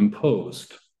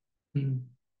imposed. And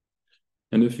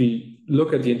if we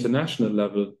look at the international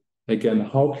level, again,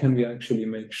 how can we actually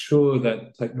make sure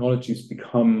that technologies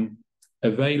become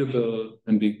available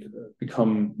and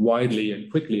become widely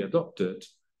and quickly adopted?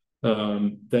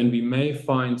 Then we may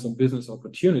find some business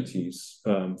opportunities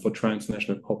for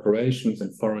transnational corporations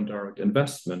and foreign direct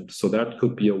investment. So that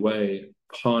could be a way of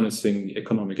harnessing the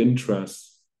economic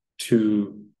interests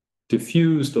to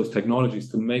diffuse those technologies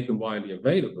to make them widely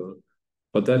available,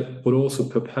 but that would also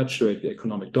perpetuate the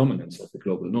economic dominance of the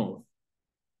global north.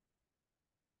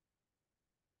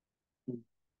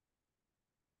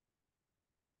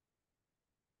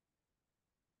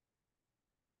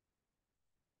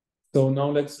 So now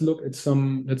let's look at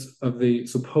some of the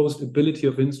supposed ability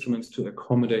of instruments to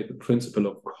accommodate the principle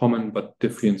of common but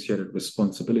differentiated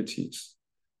responsibilities.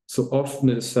 So often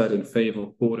it is said in favor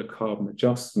of border carbon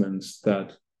adjustments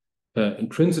that in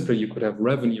principle you could have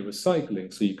revenue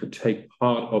recycling, so you could take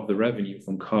part of the revenue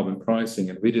from carbon pricing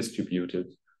and redistribute it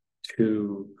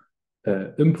to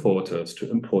importers,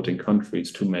 to importing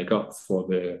countries, to make up for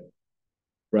their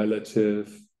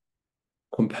relative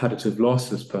competitive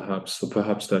losses, perhaps. So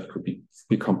perhaps that could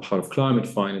become part of climate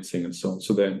financing and so on.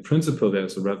 So there, in principle,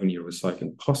 there's a revenue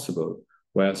recycling possible.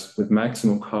 Whereas with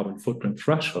maximum carbon footprint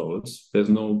thresholds, there's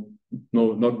not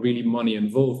really money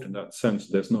involved in that sense.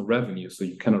 There's no revenue, so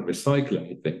you cannot recycle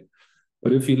anything.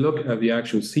 But if you look at the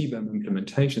actual CBAM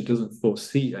implementation, it doesn't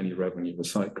foresee any revenue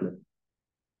recycling.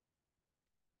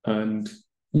 And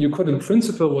you could, in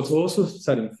principle, what's also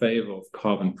said in favor of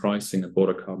carbon pricing and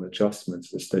border carbon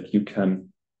adjustments is that you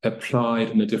can apply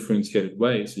it in a differentiated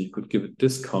way. So you could give a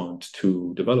discount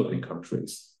to developing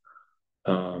countries.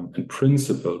 In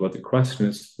principle, but the question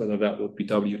is whether that would be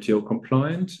WTO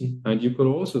compliant. And you could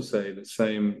also say the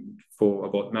same for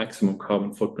about maximum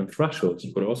carbon footprint thresholds.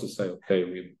 You could also say, okay,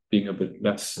 we're being a bit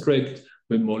less strict, a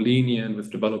bit more lenient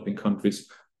with developing countries'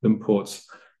 imports.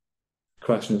 The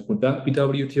question is, would that be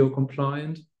WTO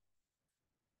compliant?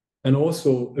 And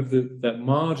also, if that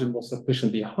margin was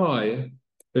sufficiently high,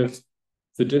 if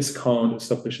the discount is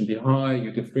sufficiently high,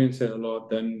 you differentiate a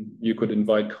lot, then you could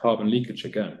invite carbon leakage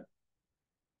again.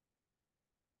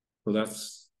 So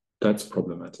that's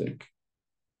problematic.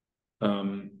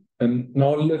 And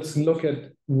now let's look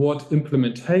at what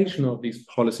implementation of these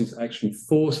policies actually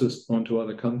forces onto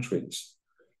other countries.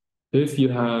 If you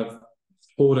have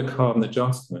border carbon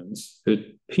adjustments,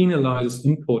 it penalizes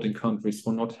importing countries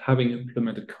for not having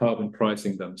implemented carbon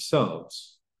pricing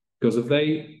themselves. Because if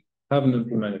they haven't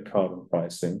implemented carbon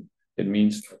pricing, it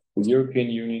means the European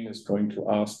Union is going to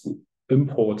ask the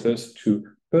importers to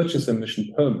purchase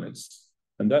emission permits,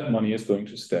 and that money is going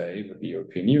to stay with the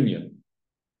European Union.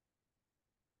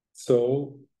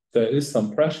 So there is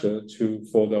some pressure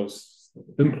for those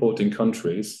importing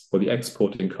countries or the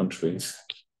exporting countries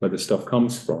where the stuff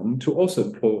comes from to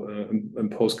also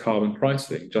impose carbon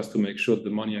pricing just to make sure the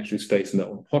money actually stays in their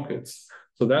own pockets.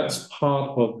 So that's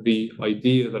part of the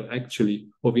idea that actually,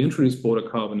 well, we introduce border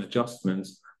carbon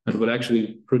adjustments and will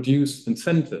actually produce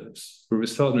incentives, will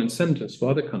result in incentives for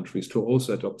other countries to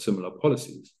also adopt similar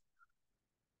policies.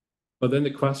 But then the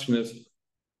question is,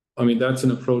 I mean, that's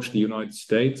an approach the United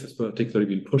States has particularly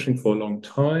been pushing for a long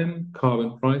time,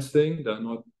 carbon pricing.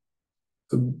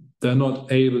 They're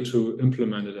not able to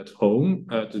implement it at home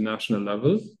at the national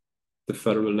level, the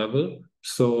federal level.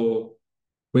 So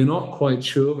we're not quite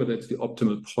sure whether it's the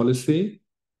optimal policy,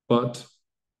 but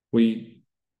we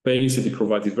basically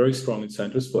provide these very strong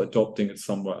incentives for adopting it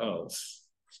somewhere else.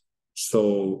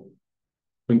 So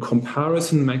in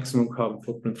comparison, maximum carbon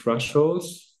footprint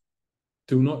thresholds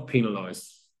do not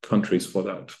penalize countries for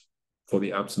that, for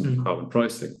the absence of carbon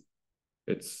pricing.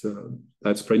 It's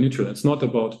that's pretty neutral. It's not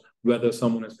about whether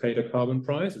someone has paid a carbon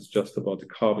price. It's just about the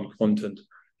carbon content,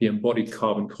 the embodied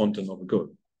carbon content of a good.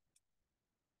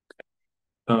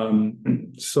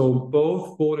 So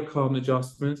both border carbon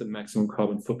adjustments and maximum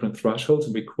carbon footprint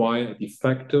thresholds require a de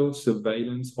facto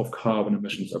surveillance of carbon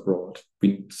emissions abroad.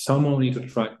 We somehow need to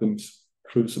track them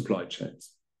through supply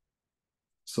chains.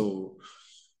 So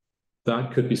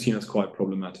that could be seen as quite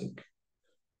problematic.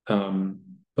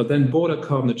 But then border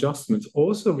carbon adjustments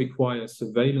also require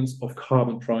surveillance of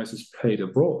carbon prices paid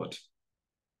abroad,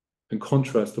 in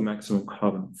contrast to maximum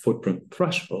carbon footprint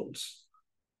thresholds.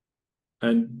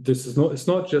 And this is not, it's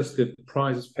not just the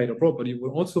prices paid abroad, but you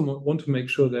will also want to make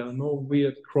sure there are no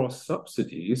weird cross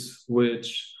subsidies,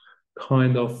 which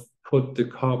kind of put the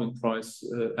carbon price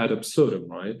ad absurdum,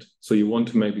 right? So you want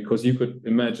to make, because you could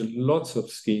imagine lots of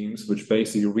schemes which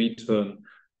basically return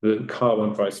the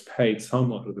carbon price paid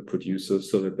somewhat to the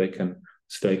producers so that they can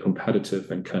stay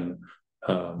competitive and can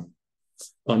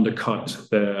undercut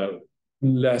their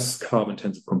less carbon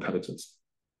intensive competitors.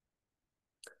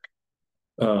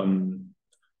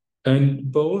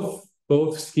 And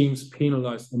both schemes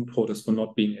penalize importers for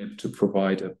not being able to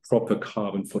provide a proper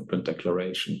carbon footprint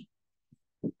declaration.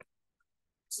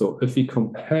 So if we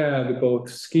compare the both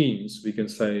schemes, we can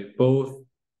say both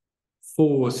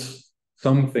force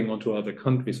something onto other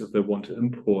countries if they want to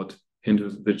import into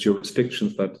the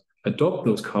jurisdictions that adopt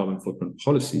those carbon footprint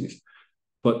policies.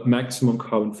 But maximum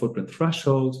carbon footprint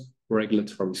thresholds,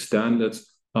 regulatory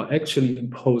standards are actually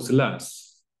imposed less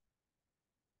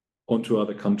onto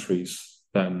other countries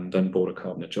than border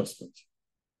carbon adjustments.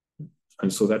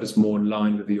 And so that is more in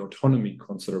line with the autonomy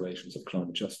considerations of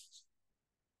climate justice.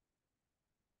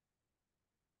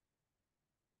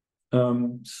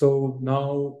 So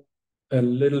now a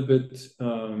little bit,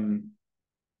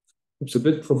 it's a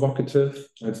bit provocative.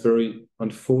 It's very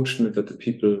unfortunate that the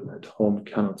people at home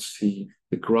cannot see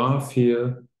the graph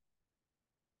here.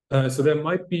 So there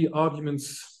might be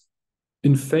arguments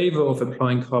in favor of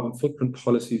applying carbon footprint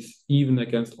policies, even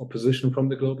against opposition from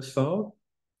the Global South.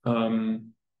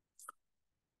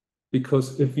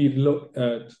 Because if we look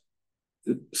at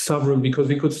because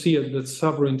we could see that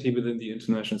sovereignty within the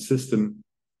international system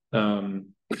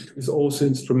is also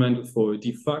instrumental for a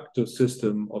de facto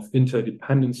system of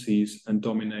interdependencies and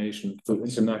domination through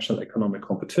international economic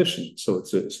competition. So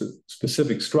it's a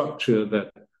specific structure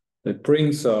that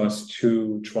brings us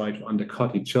to try to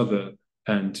undercut each other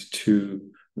and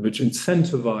which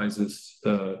incentivizes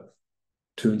the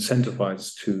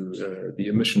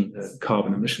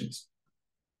carbon emissions.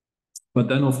 But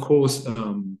then, of course,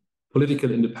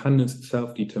 political independence and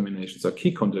self-determinations are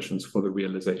key conditions for the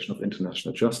realization of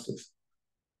international justice.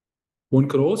 One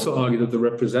could also argue that the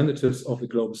representatives of the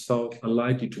Global South are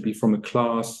likely to be from a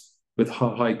class with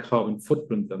high carbon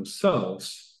footprint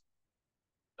themselves,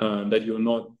 that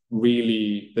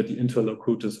the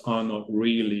interlocutors are not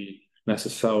really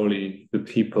necessarily the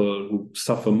people who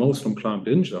suffer most from climate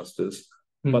injustice,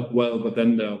 but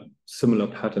then there are similar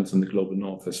patterns in the global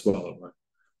north as well. Right?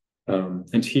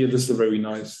 And here, this is a very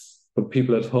nice, for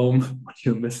people at home, what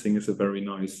you're missing is a very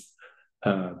nice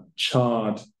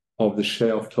chart of the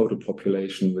share of total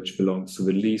population which belongs to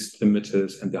the least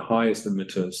emitters and the highest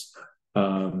emitters,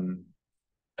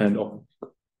 and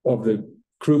of the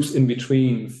groups in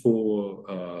between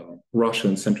for Russia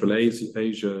and Central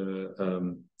Asia,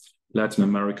 Latin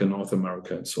America, North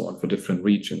America, and so on, for different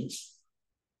regions.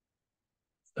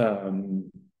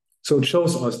 So it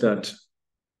shows us that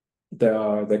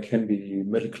there can be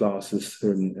middle classes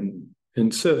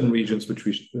in certain regions,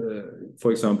 which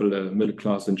for example, the middle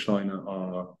class in China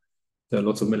there are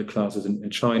lots of middle classes in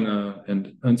China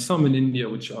and some in India,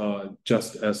 which are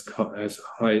just as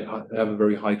high, have a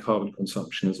very high carbon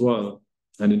consumption as well.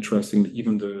 And interestingly,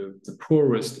 even the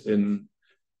poorest in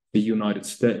the United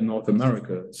States, North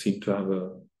America, seem to have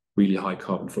a really high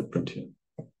carbon footprint here.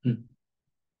 Mm.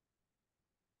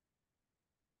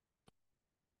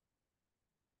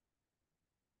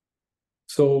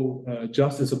 So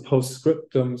just as a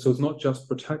postscriptum, so it's not just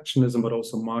protectionism, but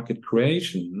also market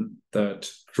creation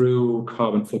that through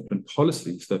carbon footprint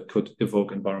policies that could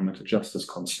evoke environmental justice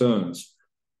concerns.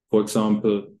 For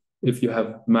example, if you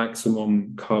have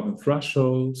maximum carbon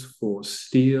thresholds for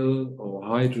steel or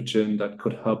hydrogen, that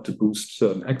could help to boost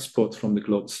certain exports from the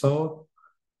global south.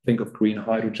 Think of green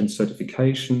hydrogen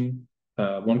certification.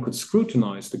 One could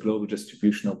scrutinize the global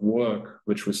distribution of work,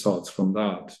 which results from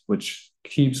that, which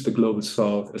keeps the global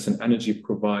south as an energy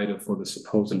provider for the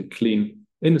supposedly clean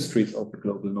industries of the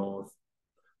global north,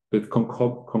 with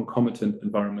concomitant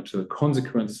environmental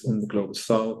consequences in the global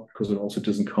south, because it also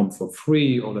doesn't come for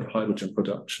free, all that hydrogen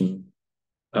production.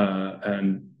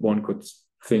 And one could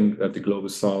think that the global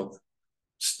south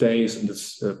stays in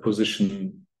this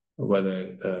position where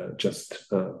they just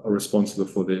are responsible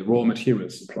for the raw material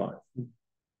supply.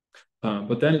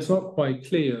 But then it's not quite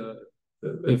clear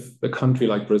if a country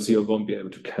like Brazil won't be able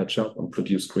to catch up and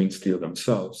produce green steel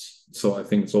themselves. So I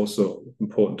think it's also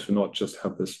important to not just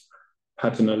have this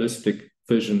paternalistic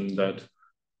vision that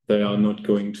they are not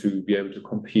going to be able to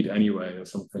compete anyway or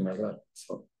something like that.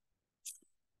 So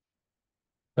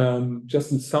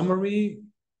just in summary,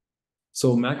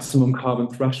 so maximum carbon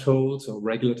thresholds or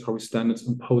regulatory standards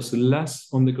impose less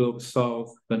on the global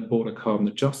south than border carbon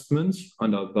adjustments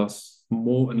and are thus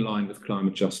more in line with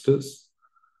climate justice.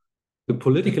 The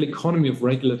political economy of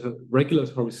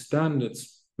regulatory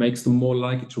standards makes them more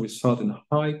likely to result in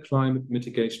high climate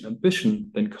mitigation ambition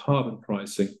than carbon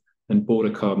pricing and border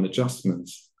carbon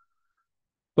adjustments.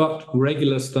 But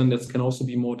regular standards can also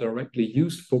be more directly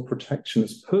used for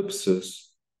protectionist purposes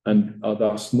and are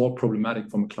thus more problematic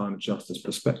from a climate justice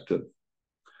perspective.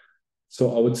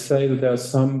 So I would say that there are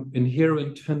some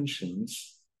inherent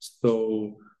tensions.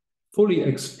 So fully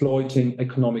exploiting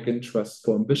economic interests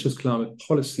for ambitious climate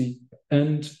policy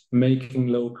and making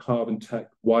low carbon tech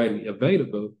widely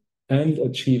available and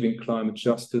achieving climate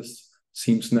justice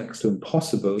seems next to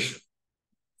impossible.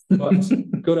 But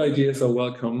good ideas are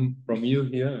welcome from you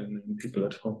here and people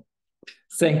at home.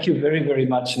 Thank you very, very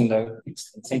much, Nino.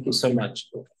 Thank you so much.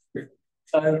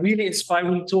 Really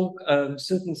inspiring talk,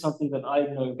 certainly something that I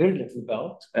know very little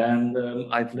about, and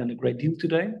I've learned a great deal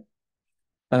today.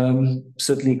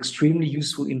 Certainly extremely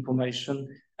useful information,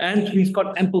 and we've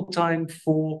got ample time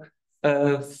for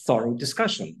thorough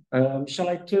discussion. Shall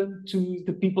I turn to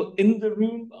the people in the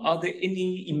room? Are there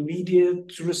any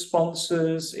immediate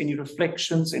responses, any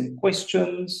reflections, any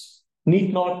questions?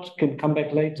 Need not, can come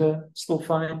back later, still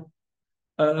fine.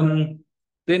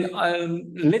 Then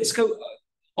let's go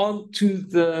on to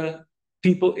the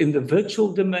people in the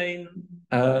virtual domain.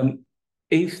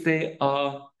 If they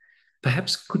are,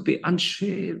 perhaps could we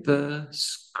unshare the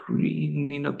screen?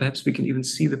 You know, perhaps we can even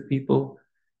see the people.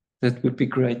 That would be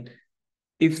great.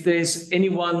 If there's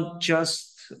anyone,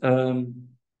 just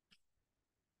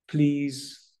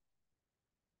please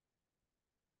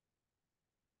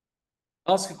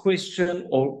ask a question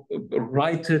or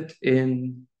write it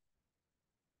in.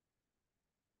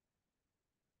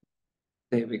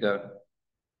 There we go.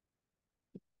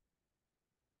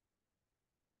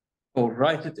 Or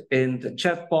write it in the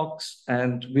chat box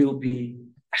and we'll be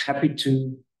happy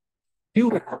to deal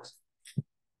with it.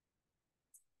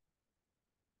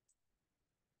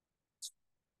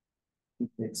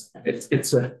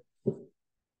 It's a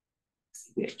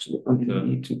actually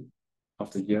need to.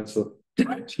 After years of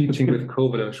teaching with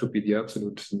COVID, I should be the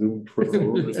absolute Zoom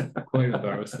pro. It's quite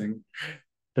embarrassing.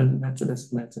 Doesn't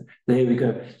matter. There we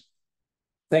go.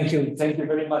 Thank you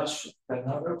very much,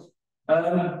 Bernardo.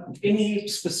 Any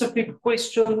specific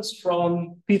questions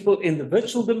from people in the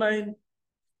virtual domain?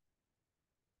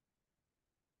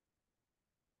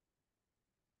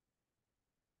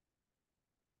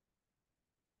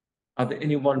 Are there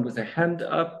anyone with a hand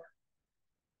up?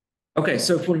 Okay,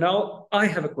 so for now, I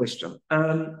have a question,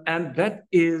 and that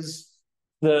is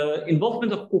the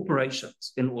involvement of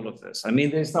corporations in all of this. I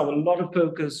mean, there's now a lot of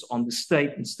focus on the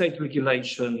state and state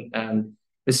regulation, and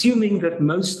assuming that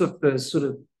most of the sort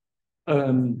of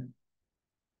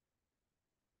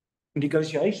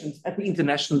negotiations at the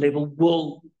international level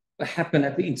will happen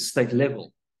at the interstate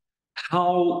level.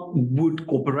 How would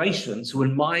corporations, who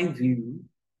in my view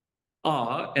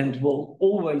are and will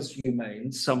always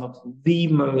remain some of the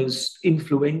most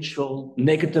influential,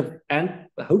 negative and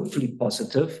hopefully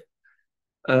positive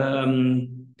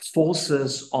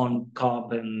forces on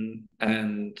carbon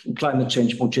and climate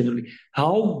change more generally,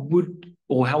 how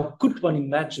could one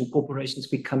imagine corporations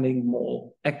becoming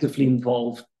more actively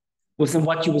involved within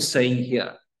what you were saying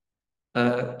here?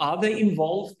 Are they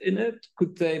involved in it?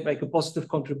 Could they make a positive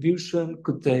contribution?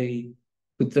 Could they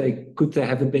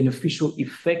have a beneficial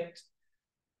effect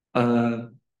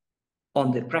on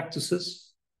their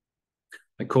practices?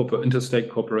 Like interstate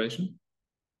cooperation?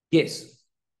 Yes.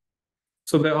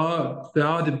 So there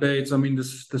are debates. I mean,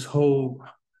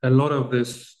 a lot of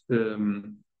this,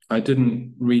 I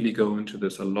didn't really go into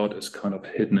this. A lot is kind of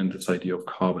hidden in this idea of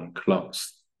carbon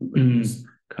clubs, which is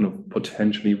kind of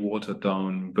potentially watered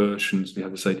down versions. We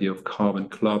have this idea of carbon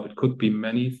club. It could be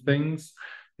many things.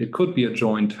 It could be a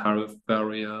joint tariff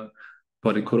barrier,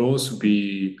 but it could also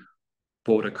be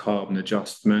border carbon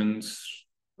adjustments,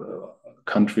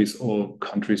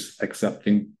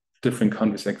 different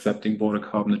countries accepting border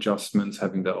carbon adjustments,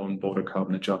 having their own border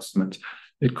carbon adjustments.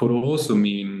 It could also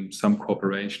mean some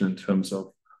cooperation in terms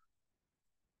of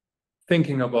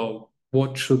thinking about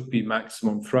what should be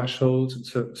maximum thresholds in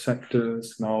certain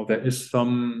sectors. Now, there's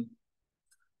some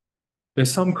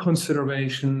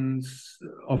considerations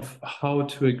of how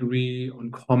to agree on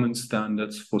common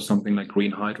standards for something like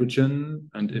green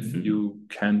hydrogen. And if you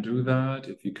can do that,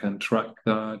 if you can track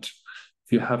that,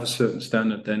 if you have a certain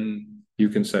standard, then you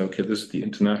can say, okay, this is the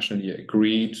internationally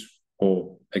agreed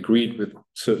with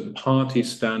certain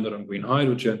parties standard on green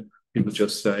hydrogen. People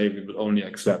just say we will only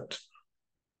accept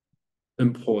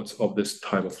imports of this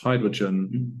type of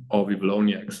hydrogen, or we will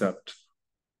only accept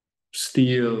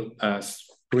steel as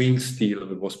green steel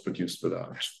if it was produced with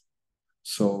that.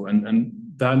 So, and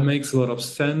that makes a lot of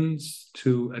sense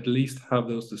to at least have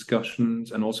those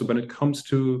discussions. And also when it comes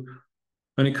to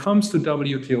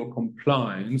WTO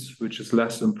compliance, which is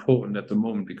less important at the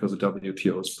moment because the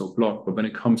WTO is so blocked, but when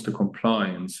it comes to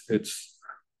compliance, it's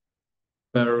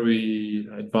very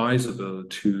advisable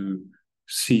to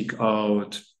seek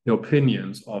out the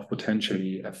opinions of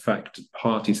potentially affected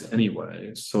parties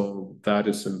anyway. So that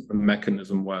is a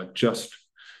mechanism where just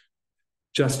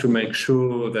to make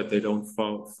sure that they don't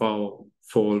fall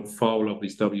foul of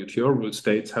these WTO rules,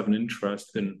 states have an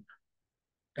interest in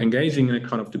engaging in a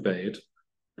kind of debate.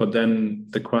 But then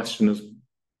the question is,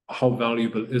 how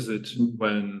valuable is it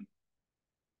when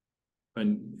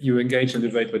you engage in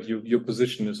debate, but your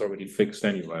position is already fixed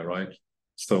anyway, right?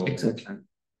 So exactly.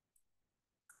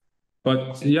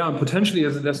 But yeah, potentially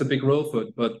there's a big role for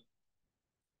it. But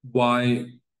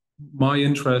why my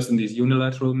interest in these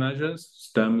unilateral measures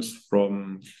stems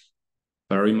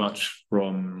very much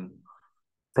from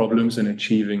problems in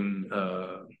achieving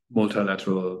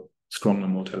stronger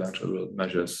multilateral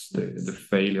measures, the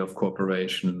failure of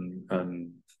cooperation,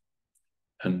 and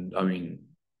I mean,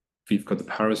 we've got the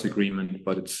Paris Agreement,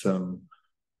 but it's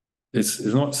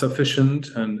not sufficient,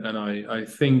 and I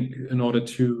think in order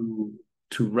to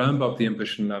ramp up the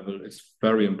ambition level, it's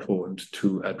very important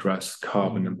to address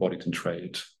carbon embodied in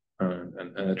trade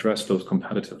and address those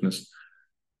competitiveness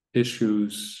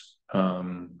issues,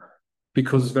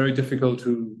 because it's very difficult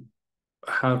to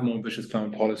have more ambitious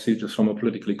climate policy just from a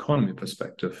political economy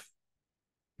perspective.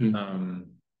 And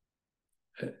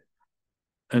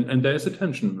there's a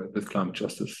tension with climate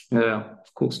justice. Yeah,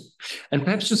 of course. And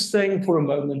perhaps just staying for a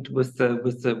moment with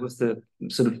the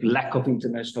sort of lack of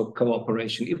international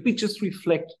cooperation, if we just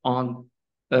reflect on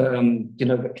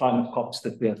the climate COPs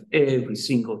that we have every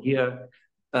single year,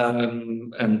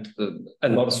 and a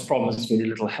lot is promised, very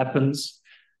little happens.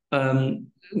 And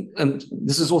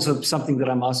this is also something that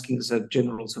I'm asking as a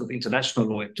general sort of international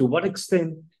lawyer. To what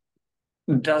extent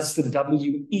does the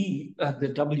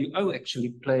WO actually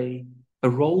play a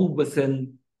role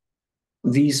within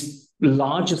these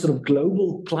larger sort of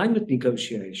global climate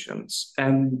negotiations?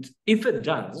 And if it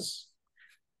does,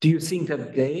 do you think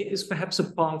that there is perhaps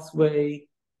a pathway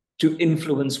to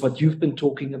influence what you've been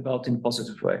talking about in a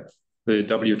positive way? The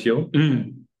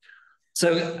WTO?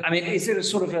 So, I mean, is there a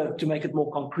sort of to make it more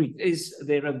concrete, is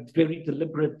there a very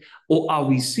deliberate, or are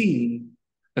we seeing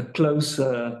a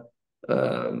closer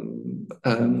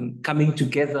coming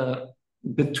together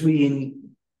between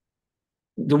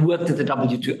the work that the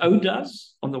WTO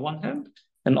does on the one hand,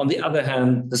 and on the other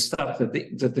hand, the stuff that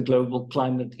the global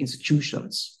climate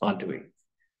institutions are doing?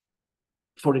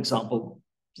 For example,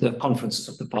 the conferences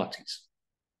of the parties.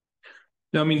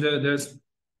 Yeah, I mean, there's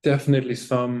definitely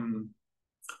some.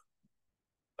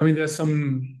 I mean, there's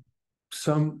some.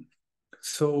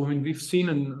 So, I mean, we've seen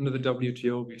under the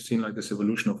WTO, we've seen like this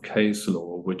evolution of case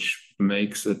law, which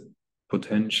makes it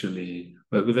potentially.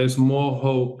 But there's more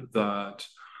hope that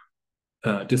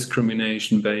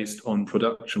discrimination based on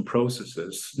production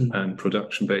processes and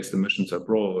production-based emissions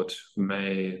abroad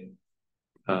may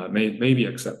be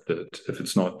accepted if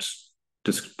it's not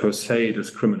per se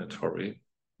discriminatory.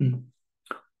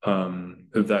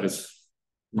 If that is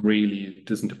really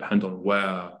doesn't depend on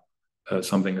where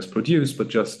something is produced, but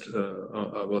just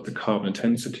about the carbon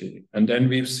intensity. And then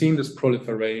we've seen this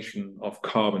proliferation of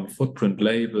carbon footprint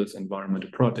labels, environmental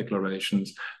product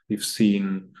declarations. We've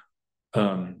seen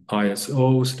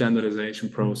ISO standardization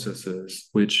processes,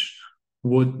 which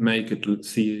would make it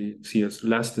see as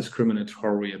less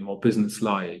discriminatory and more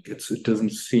business-like. It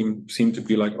doesn't seem to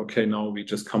be like, okay, now we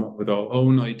just come up with our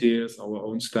own ideas, our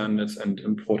own standards, and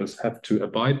importers have to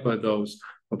abide by those.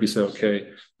 But we say, okay,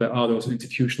 there are those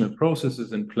institutional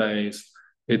processes in place.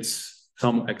 It's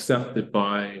some accepted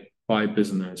by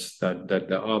business that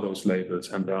there are those labels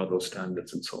and there are those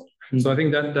standards and so on. So I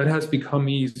think that has become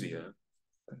easier.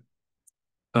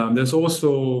 There are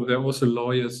also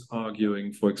lawyers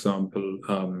arguing, for example,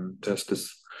 there's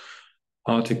this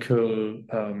article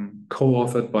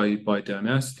co-authored by Dan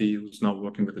Esty, who's now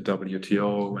working with the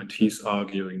WTO, and he's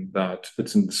arguing that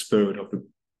it's in the spirit of the,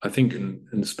 I think in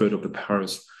the spirit of the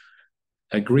Paris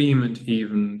Agreement,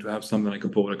 even to have something like a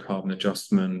border carbon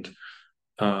adjustment.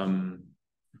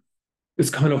 It's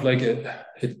kind of like a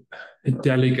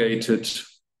delegated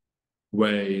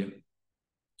way.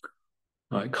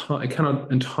 I cannot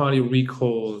entirely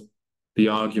recall the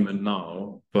argument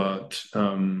now, but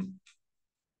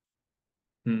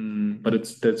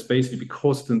that's basically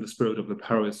because it's in the spirit of the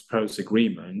Paris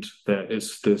Agreement.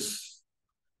 There's this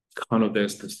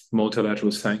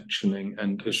multilateral sanctioning,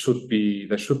 and there should be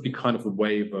kind of a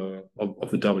waiver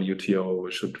of the WTO.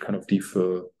 It should kind of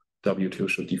WTO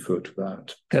should defer to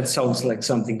that. That sounds like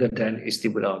something that Dan Esty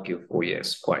would argue for.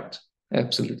 Yes, quite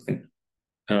absolutely.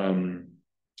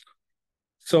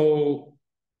 So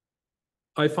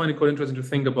I find it quite interesting to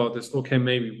think about this. Okay,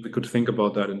 maybe we could think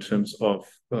about that in terms of,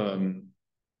 it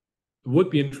would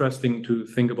be interesting to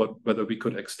think about whether we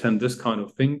could extend this kind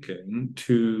of thinking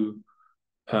to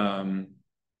the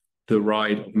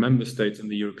right of member states in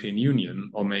the European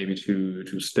Union, or maybe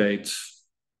to states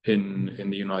in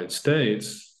the United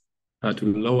States, to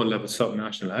lower level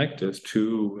subnational actors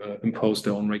to impose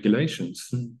their own regulations.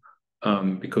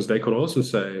 Because they could also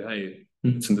say, hey,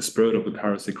 it's in the spirit of the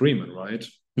Paris Agreement, right?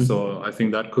 So I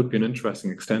think that could be an interesting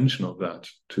extension of that,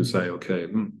 to say, okay,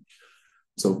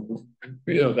 so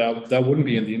that wouldn't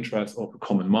be in the interest of the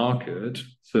common market,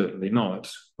 certainly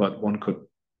not. But one could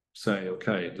say,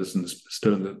 okay, this is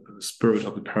still in the spirit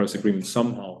of the Paris Agreement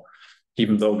somehow,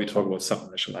 even though we talk about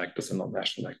subnational actors and not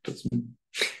national actors.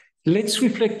 Let's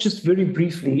reflect just very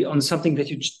briefly on something that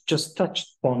you just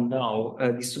touched upon now,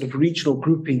 these sort of regional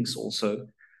groupings also,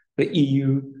 the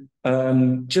EU.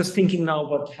 Just thinking now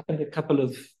what happened a couple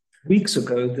of weeks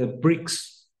ago, the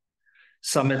BRICS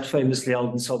summit famously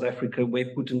held in South Africa, where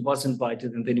Putin was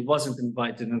invited, and then he wasn't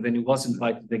invited, and then he was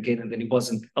invited again, and then he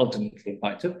wasn't ultimately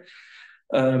invited,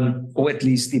 or at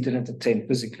least he didn't attend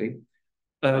physically.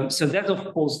 So that,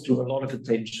 of course, drew a lot of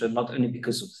attention, not only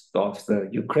because of the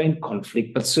Ukraine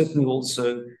conflict, but certainly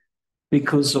also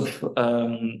because of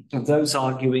those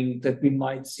arguing that we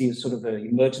might see a sort of an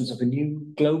emergence of a new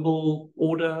global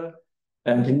order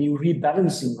and a new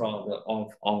rebalancing, rather,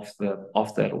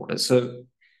 of that order. So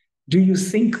do you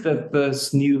think that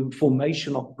this new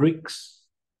formation of BRICS,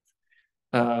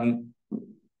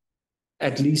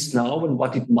 at least now and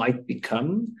what it might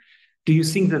become, do you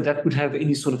think that that would have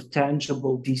any sort of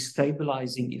tangible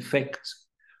destabilizing effect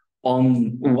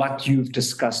on what you've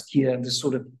discussed here, and the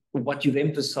sort of what you've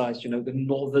emphasized, the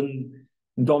northern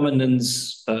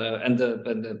dominance and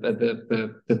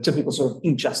the typical sort of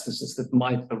injustices that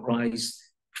might arise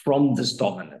from this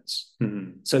dominance?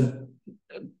 So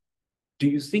do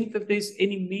you think that there's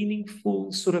any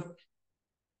meaningful sort of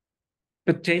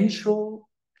potential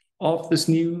of this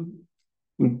new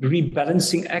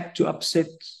rebalancing act to upset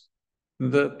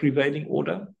the prevailing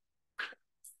order?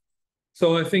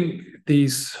 So I think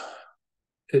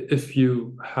if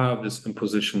you have this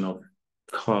imposition of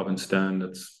carbon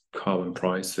standards, carbon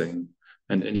pricing,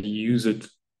 and you use it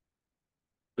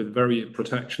with very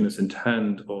protectionist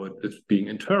intent, or it's being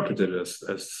interpreted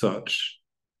as such,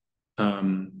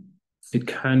 it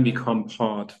can become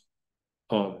part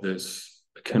of this,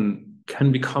 can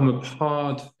become a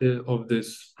part of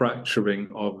this fracturing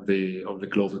of the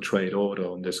global trade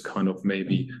order, and this kind of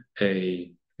maybe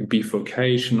a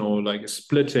bifurcation or like a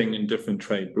splitting in different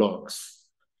trade blocks.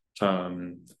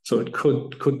 So it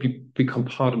could become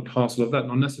part and parcel of that,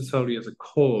 not necessarily as a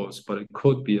cause, but it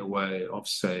could be a way of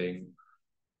saying,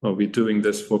 well, we're doing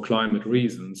this for climate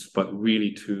reasons, but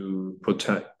really to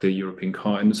protect the European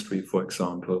car industry, for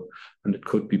example. And it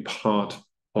could be part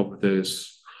of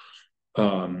this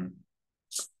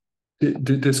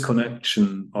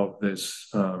disconnection of this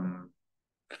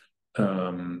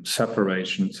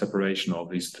separation of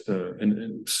these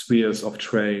in spheres of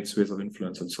trade, spheres of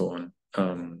influence, and so on.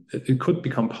 It could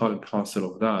become part and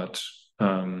parcel of that,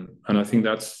 and I think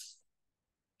that's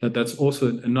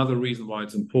also another reason why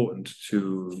it's important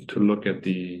to look at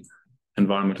the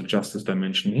environmental justice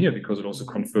dimension here, because it also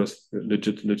confers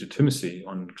legitimacy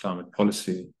on climate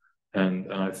policy,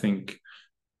 and I think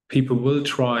people will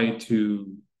try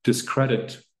to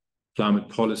discredit climate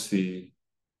policy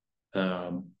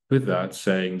with that,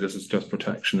 saying this is just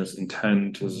protectionist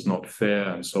intent, this is not fair,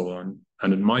 and so on.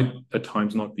 And it might at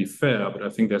times not be fair, but I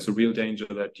think there's a real danger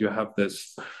that you have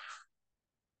this,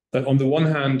 that on the one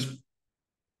hand,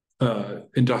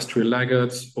 industrial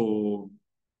laggards or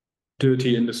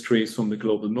dirty industries from the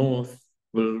global north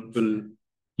will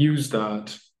use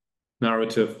that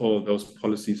narrative, or those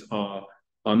policies are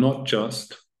not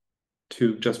just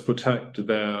to just protect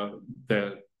their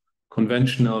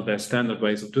conventional, their standard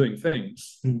ways of doing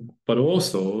things, but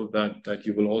also that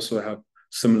you will also have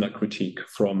similar critique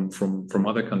from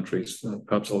other countries,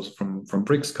 perhaps also from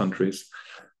BRICS countries,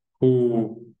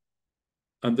 who,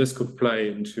 and this could play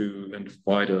into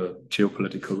wider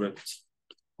geopolitical risks.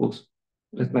 Of course,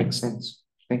 that makes sense.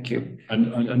 Thank you.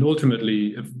 And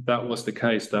ultimately, if that was the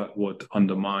case, that would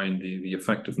undermine the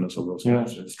effectiveness of those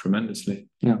measures tremendously.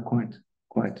 Yeah,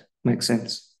 quite. Makes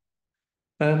sense.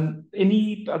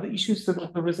 Any other issues that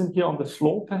have arisen here on the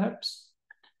floor, perhaps?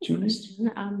 Julie?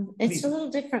 It's a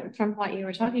little different from what you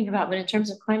were talking about, but in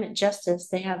terms of climate justice,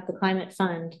 they have the climate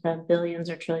fund, the billions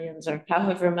or trillions or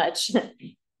however much.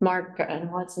 Mark,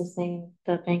 and what's his name,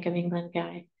 the Bank of England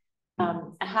guy.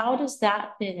 How does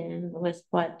that fit in with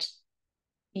what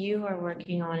you are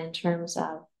working on in terms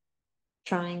of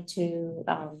trying to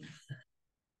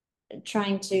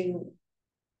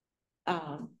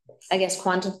I guess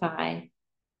quantify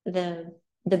the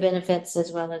benefits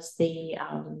as well as the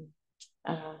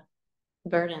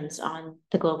burdens on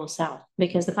the global south,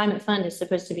 because the climate fund is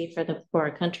supposed to be for the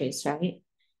poorer countries, right?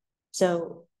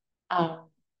 So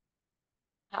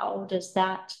how does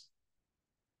that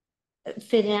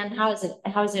fit in? How is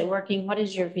it working? What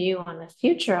is your view on the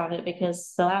future of it?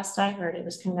 Because the last I heard, it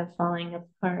was kind of falling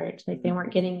apart. Like they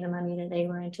weren't getting the money that they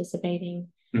were anticipating.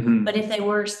 But if they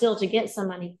were still to get some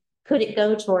money, could it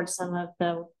go towards some of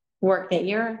the work that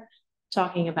you're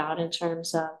talking about in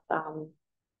terms of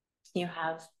you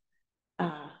have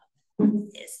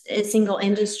single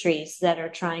industries that are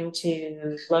trying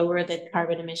to lower the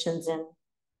carbon emissions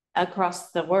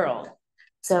across the world?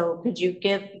 So could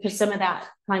some of that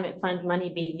climate fund money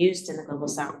be used in the global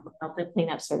south to help them clean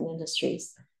up certain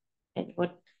industries? And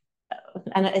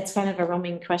it's kind of a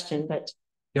roaming question, but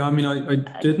yeah, I mean,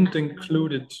 I didn't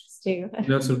include it.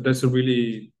 That's a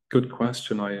really good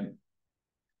question.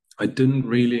 I didn't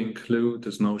really include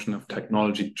this notion of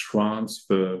technology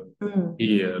transfer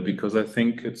here, because I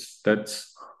think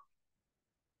that's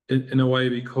in a way,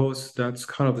 because that's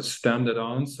kind of the standard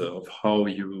answer of how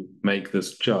you make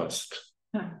this just.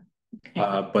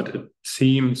 Okay. But it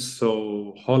seems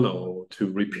so hollow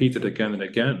to repeat it again and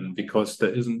again, because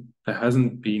there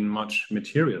hasn't been much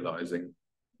materializing.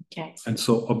 Okay. And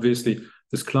so obviously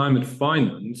this climate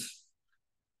finance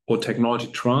or technology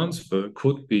transfer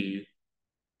could be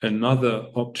another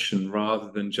option,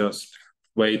 rather than just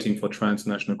waiting for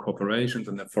transnational corporations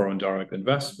and their foreign direct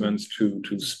investments to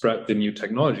spread the new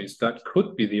technologies. That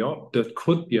could be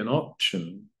an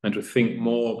option, and to think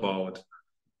more about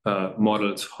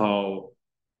models how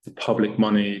the public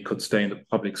money could stay in the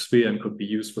public sphere and could be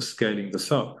used for scaling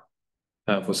this up,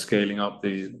 for scaling up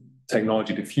the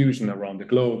technology diffusion around the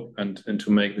globe, and to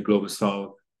make the global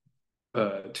south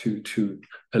to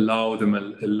allow them a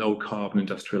low carbon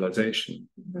industrialization.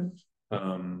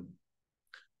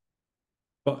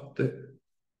 But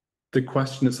the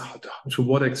question is, to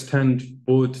what extent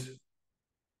would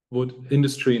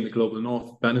industry in the global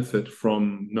north benefit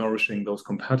from nourishing those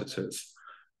competitors,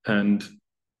 and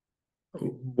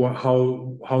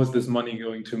how is this money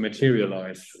going to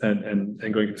materialize and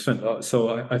going to be spent?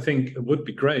 So I think it would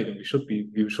be great, and we should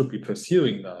be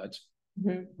pursuing that.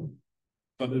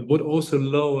 But it would also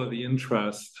lower the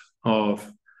interest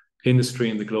of industry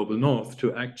in the global north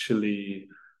to actually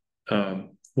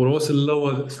would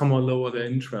also somewhat lower their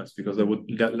interest, because they would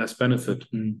get less benefit.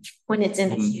 When it's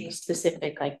industry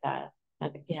specific like that.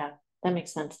 Yeah, that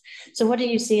makes sense. So what do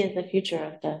you see as the future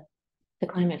of the the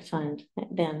climate fund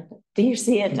then? Do you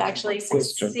see it actually Question.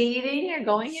 succeeding or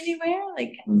going anywhere?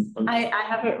 Like, I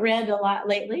haven't read a lot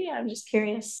lately. I'm just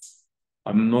curious.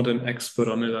 I'm not an expert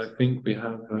on it. I think we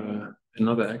have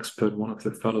another expert, one of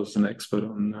the fellows, an expert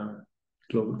on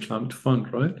Global Climate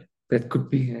Fund, right? That could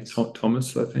be, yes.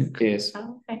 Thomas, I think. Yes.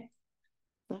 Oh, okay.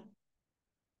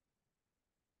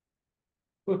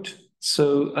 Good.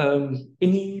 So,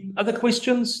 any other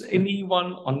questions?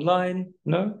 Anyone online?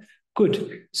 No?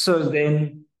 Good. So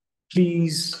then,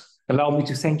 please allow me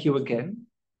to thank you again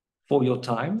for your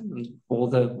time and for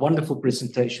the wonderful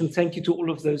presentation. Thank you to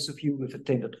all of those of you who have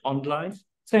attended online.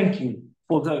 Thank you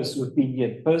for those who have been here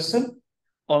in person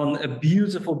on a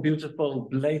beautiful, beautiful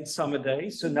late summer day.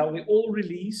 So now we're all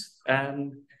released,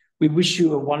 and we wish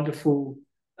you a wonderful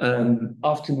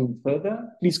afternoon further.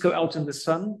 Please go out in the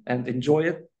sun and enjoy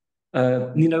it.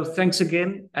 Nino, thanks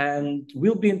again, and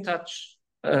we'll be in touch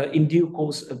in due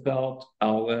course about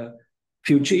our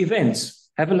future events.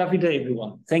 Have a lovely day,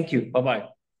 everyone. Thank you. Bye-bye.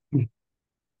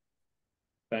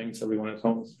 Thanks, everyone at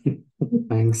home.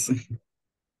 Thanks.